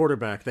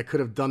quarterback that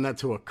could have done that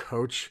to a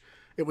coach,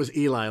 it was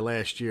Eli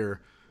last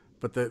year.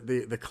 But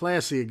the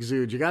class he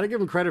exudes, you got to give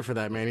him credit for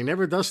that, man. He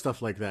never does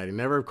stuff like that. He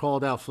never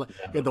called out. He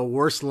had the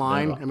worst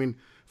line. Never. I mean,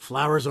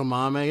 Flowers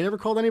Omame. He never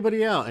called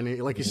anybody out. And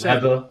like you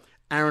said,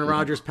 Aaron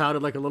Rodgers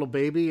pouted like a little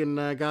baby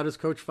and got his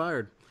coach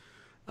fired.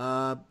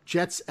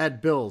 Jets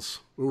at Bills.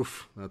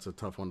 Oof, that's a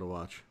tough one to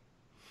watch.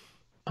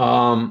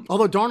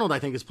 Although Darnold, I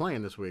think, is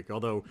playing this week.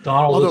 Although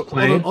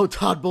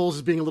Todd Bowles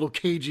is being a little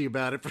cagey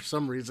about it for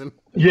some reason.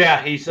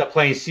 Yeah, he's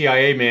playing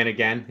CIA man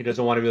again. He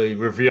doesn't want to really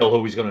reveal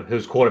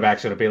whose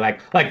quarterback's going to be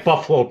like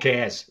Buffalo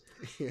cares.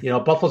 Yeah. You know,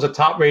 Buffalo's a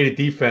top-rated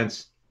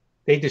defense.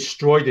 They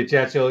destroyed the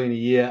Jets early in the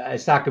year.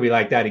 It's not going to be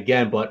like that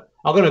again. But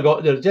I'm going to go.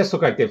 The Jets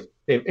look like they've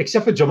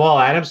except for Jamal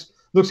Adams,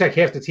 looks like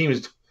half the team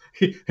is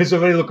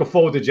already looking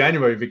forward to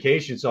January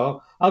vacation.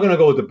 So I'm going to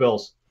go with the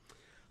Bills.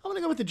 I'm going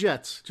to go with the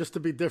Jets, just to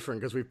be different,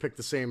 because we've picked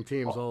the same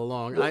teams all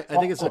along. I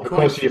think it's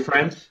because of your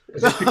friends?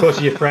 Is this because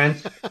of your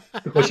friends?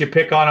 Because you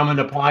pick on them in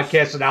the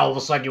podcast, and now all of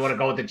a sudden you want to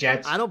go with the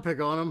Jets? I don't pick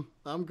on them.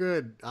 I'm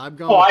good. I'm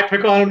going. Oh, I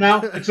pick on them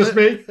now? It's just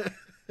me?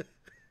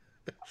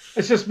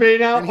 It's just me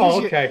now. And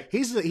Oh, okay.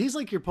 He's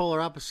like your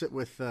polar opposite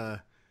with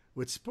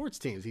sports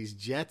teams. He's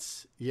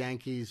Jets,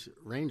 Yankees,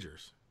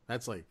 Rangers.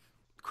 That's like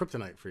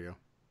kryptonite for you.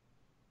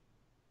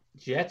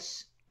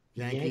 Jets,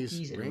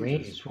 Yankees, and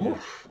Rangers. Rangers.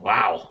 Oof,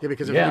 wow. Yeah,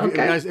 because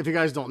if you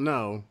guys don't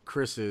know,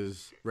 Chris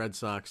is Red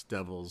Sox,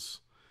 Devils,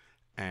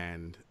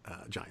 and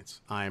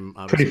Giants. I'm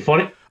pretty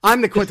funny.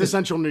 I'm the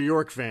quintessential New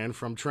York fan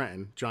from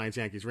Trenton, Giants,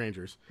 Yankees,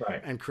 Rangers.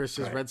 Right. And Chris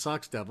is Red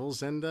Sox,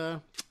 Devils, and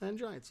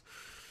Giants.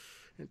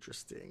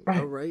 Interesting. Right.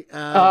 All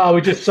right.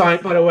 We just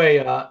signed, by the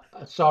way,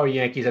 sorry,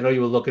 Yankees. I know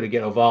you were looking to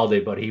get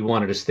Eovaldi, but he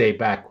wanted to stay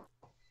back,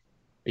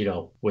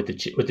 with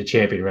the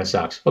champion Red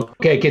Sox.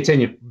 Okay,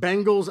 continue.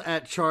 Bengals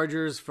at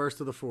Chargers,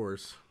 first of the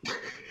fours.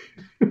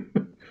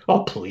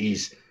 Oh,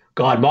 please.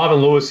 God, Marvin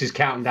Lewis is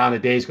counting down the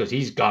days because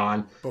he's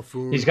gone.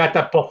 Buffoon. He's got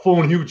that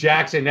buffoon Hugh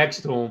Jackson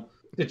next to him.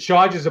 The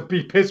Chargers have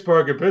beat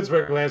Pittsburgh in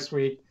Pittsburgh last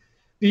week.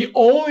 The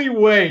only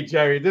way,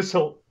 Jerry, the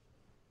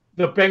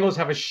Bengals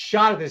have a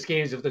shot at this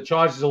game is if the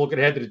Chargers are looking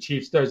ahead to the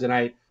Chiefs Thursday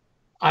night.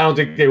 I don't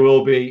think they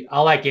will be.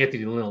 I like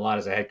Anthony Lynn a lot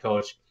as a head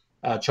coach.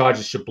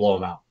 Chargers should blow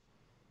him out.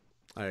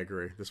 I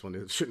agree. This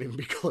one shouldn't even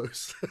be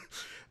close.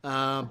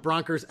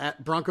 Broncos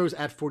at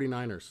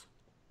 49ers.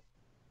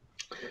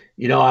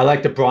 I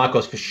like the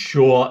Broncos for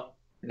sure.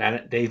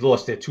 They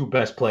lost their two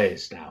best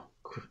players now.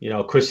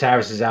 Chris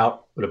Harris is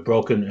out with a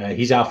broken.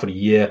 He's out for the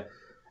year,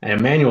 and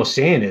Emmanuel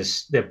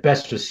Sanders, their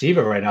best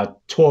receiver right now,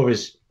 tore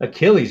his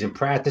Achilles in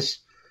practice.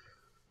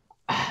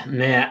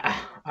 Man,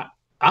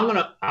 I'm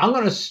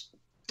gonna.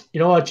 You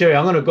know what, Jerry?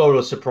 I'm gonna go to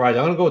a surprise.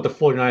 I'm gonna go with the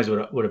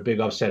 49ers with a big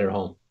upset at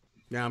home.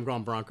 Yeah, I'm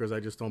going Broncos. I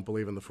just don't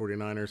believe in the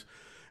 49ers.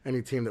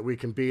 Any team that we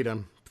can beat, I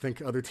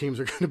think other teams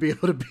are going to be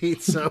able to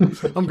beat. So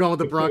I'm going with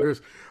the Broncos.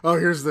 Oh,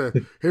 here's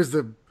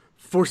the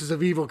forces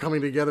of evil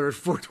coming together at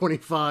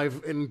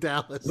 425 in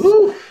Dallas.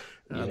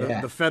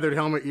 The feathered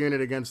helmet unit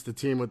against the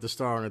team with the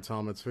star on its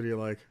helmets. Who do you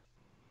like?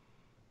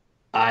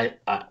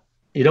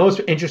 What's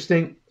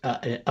interesting?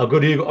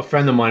 A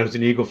friend of mine who's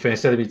an Eagle fan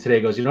said to me today,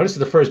 goes, this is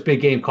the first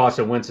big game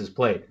Carson Wentz has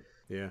played.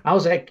 Yeah. I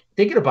was like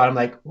thinking about it. I'm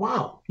like,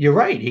 wow, you're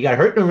right. He got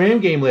hurt in the Ram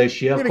game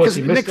last year. Yeah, of course,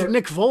 Nick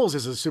Foles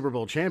is a Super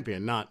Bowl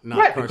champion, not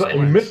right.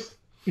 Carson Wentz.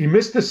 He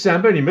missed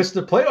December and he missed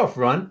the playoff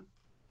run.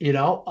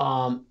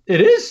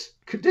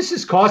 This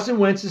is Carson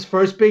Wentz's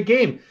first big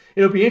game.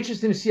 It'll be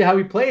interesting to see how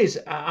he plays.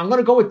 I'm going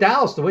to go with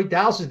Dallas. The way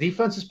Dallas'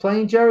 defense is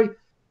playing, Jerry,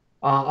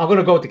 I'm going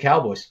to go with the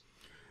Cowboys.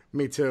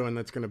 Me too, and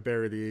that's going to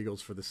bury the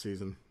Eagles for the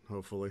season,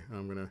 hopefully.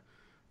 I'm going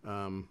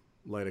to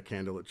light a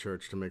candle at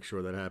church to make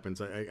sure that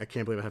happens. I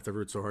can't believe I have to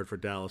root so hard for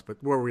Dallas, but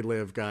where we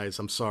live, guys,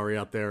 I'm sorry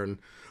out there. And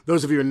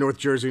those of you in North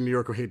Jersey, New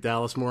York who hate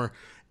Dallas more,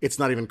 it's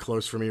not even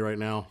close for me right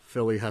now.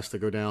 Philly has to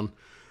go down.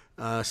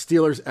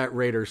 Steelers at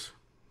Raiders.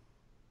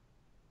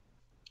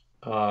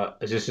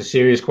 Is this a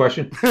serious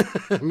question?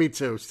 Me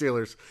too,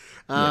 Steelers.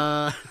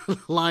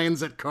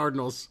 Lions at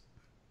Cardinals.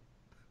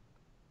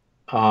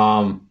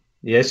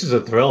 This is a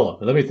thriller.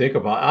 Let me think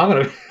about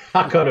it.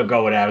 I'm gonna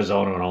go with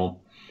Arizona at home.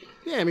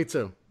 Yeah, me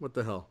too. What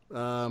the hell?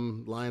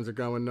 Lions are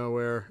going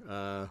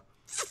nowhere.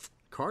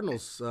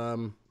 Cardinals.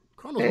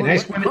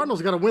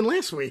 Cardinals got a win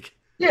last week.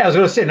 Yeah, I was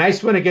going to say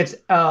nice win against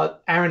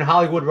Aaron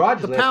Hollywood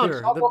Rodgers. The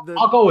powder.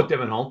 I'll go with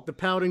them at home. The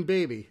pouting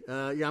baby.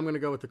 I'm going to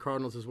go with the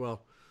Cardinals as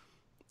well.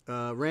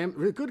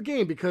 Good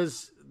game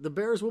because the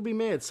Bears will be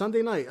mad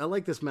Sunday night. I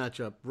like this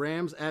matchup.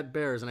 Rams at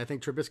Bears, and I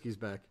think Trubisky's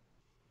back.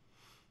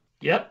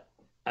 Yep,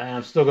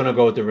 I'm still going to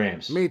go with the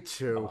Rams. Me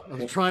too. I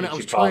was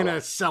trying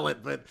to sell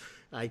it, but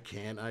I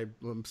can't.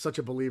 I'm such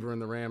a believer in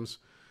the Rams.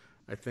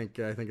 I think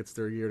it's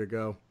their year to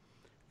go.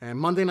 And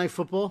Monday Night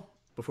Football,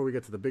 before we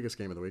get to the biggest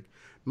game of the week,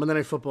 Monday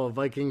Night Football,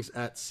 Vikings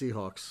at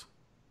Seahawks.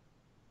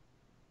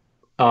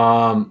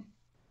 I'm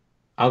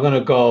going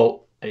to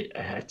go,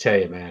 I tell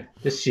you, man,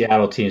 this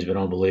Seattle team's been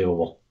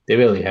unbelievable. They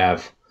really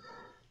have.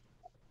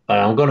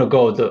 I'm going to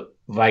go with the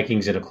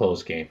Vikings in a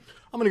close game.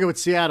 I'm going to go with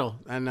Seattle,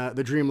 and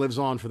the dream lives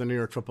on for the New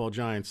York Football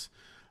Giants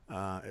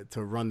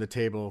to run the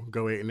table,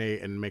 go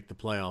 8-8, and make the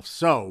playoffs.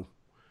 So,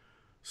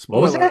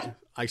 spoiler, what was that?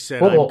 I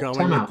said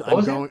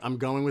I'm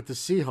going with the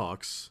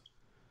Seahawks.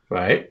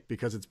 Right.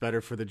 Because it's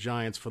better for the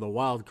Giants for the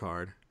wild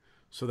card,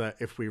 so that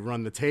if we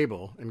run the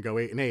table and go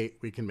 8-8,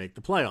 we can make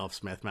the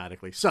playoffs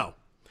mathematically. So,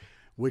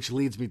 which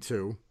leads me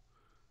to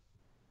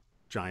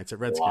Giants at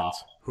Redskins. Wow.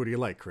 Who do you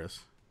like,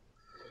 Chris?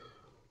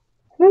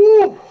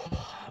 Woo.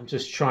 I'm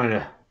just trying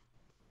to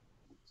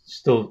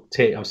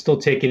I'm still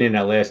taking in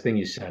that last thing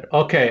you said.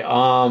 Okay,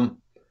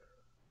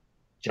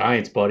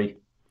 Giants, buddy.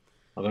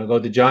 I'm gonna go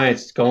with the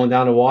Giants going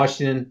down to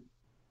Washington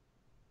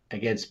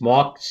against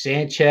Mark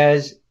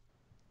Sanchez.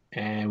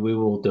 And we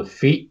will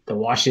defeat the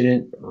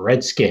Washington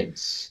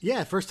Redskins.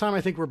 Yeah, first time I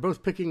think we're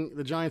both picking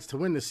the Giants to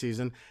win this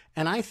season.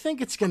 And I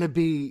think it's going to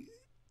be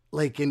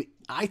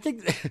I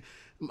think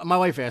my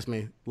wife asked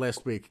me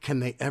last week, can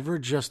they ever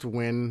just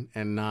win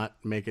and not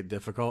make it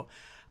difficult?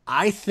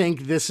 I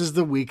think this is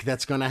the week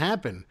that's going to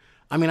happen.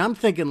 I mean, I'm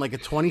thinking like a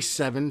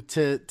 27-6,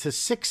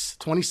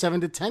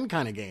 27-10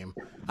 kind of game.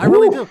 I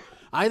really do.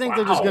 I think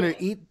they're just going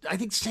to eat. I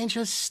think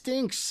Sanchez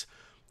stinks.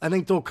 I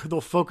think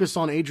they'll focus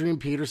on Adrian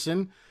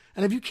Peterson.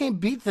 And if you can't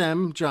beat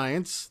them,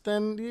 Giants,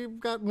 then you've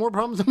got more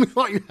problems than we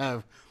thought you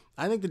have.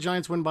 I think the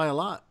Giants win by a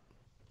lot.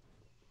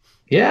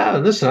 Yeah,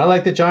 listen, I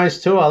like the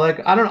Giants too.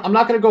 I'm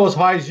not going to go as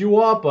high as you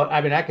are, but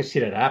I mean, I can see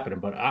that happening.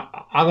 But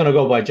I'm going to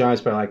go by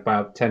Giants by like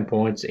about 10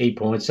 points, 8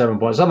 points, 7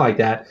 points, something like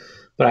that.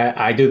 But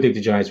I do think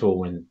the Giants will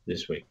win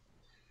this week.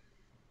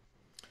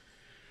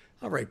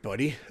 All right,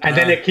 buddy. And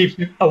then it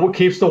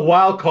keeps the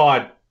wild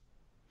card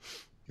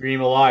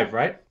dream alive,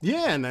 right?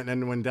 Yeah, and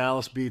then when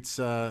Dallas beats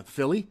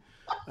Philly,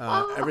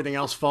 everything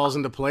else falls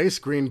into place.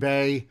 Green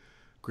Bay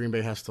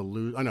has to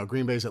lose. I know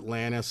Green Bay's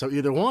Atlanta, so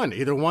either one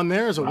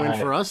there is a win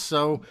for us.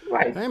 So,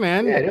 right. Hey,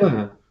 man.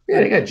 Yeah,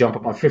 they got to jump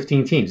up on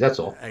 15 teams. That's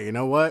all. Hey, you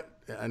know what?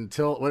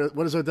 Until what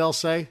does Odell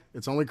say?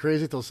 It's only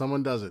crazy till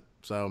someone does it.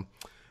 So,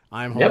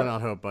 I'm holding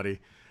out hope,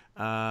 buddy.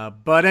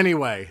 But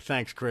anyway,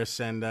 thanks, Chris,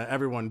 and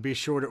everyone. Be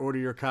sure to order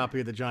your copy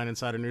of the Giant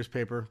Insider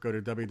newspaper. Go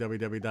to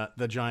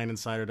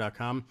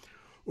www.thegiantinsider.com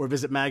or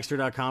visit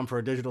magster.com for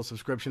a digital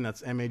subscription.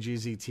 That's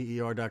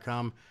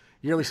magzter.com.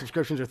 Yearly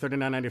subscriptions are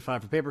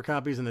 $39.95 for paper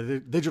copies, and the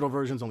digital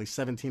version is only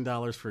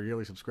 $17 for a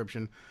yearly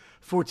subscription.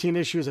 14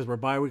 issues as we're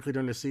bi-weekly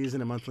during the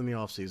season and monthly in the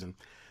off-season.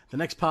 The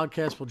next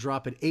podcast will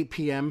drop at 8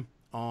 p.m.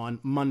 on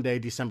Monday,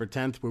 December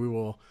 10th, where we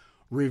will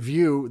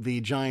review the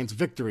Giants'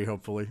 victory,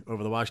 hopefully,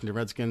 over the Washington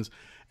Redskins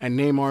and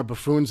name our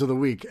buffoons of the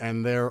week.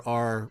 And there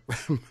are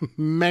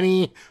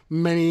many,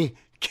 many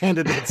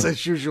candidates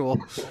as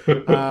usual.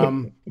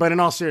 But in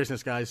all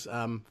seriousness, guys,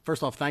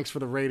 first off, thanks for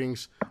the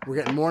ratings. We're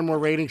getting more and more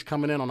ratings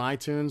coming in on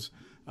iTunes.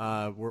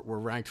 We're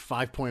ranked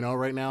 5.0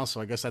 right now,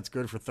 so I guess that's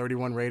good for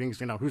 31 ratings.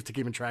 You know, who's to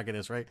keeping track of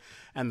this, right?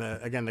 And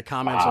the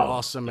comments are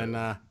awesome,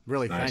 and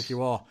really thank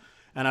you all.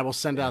 And I will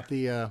send out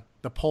the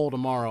poll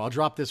tomorrow. I'll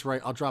drop this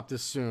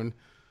soon.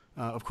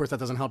 Of course, that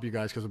doesn't help you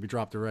guys because it'll be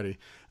dropped already.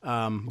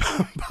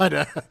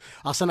 But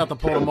I'll send out the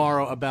poll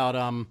tomorrow about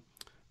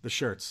the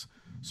shirts.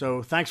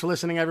 So thanks for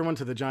listening, everyone,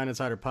 to the Giant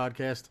Insider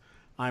Podcast.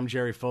 I'm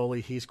Jerry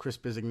Foley. He's Chris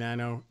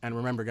Bisignano. And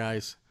remember,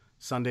 guys,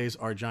 Sundays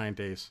are Giant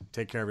days.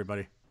 Take care,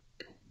 everybody.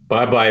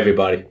 Bye-bye,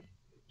 everybody.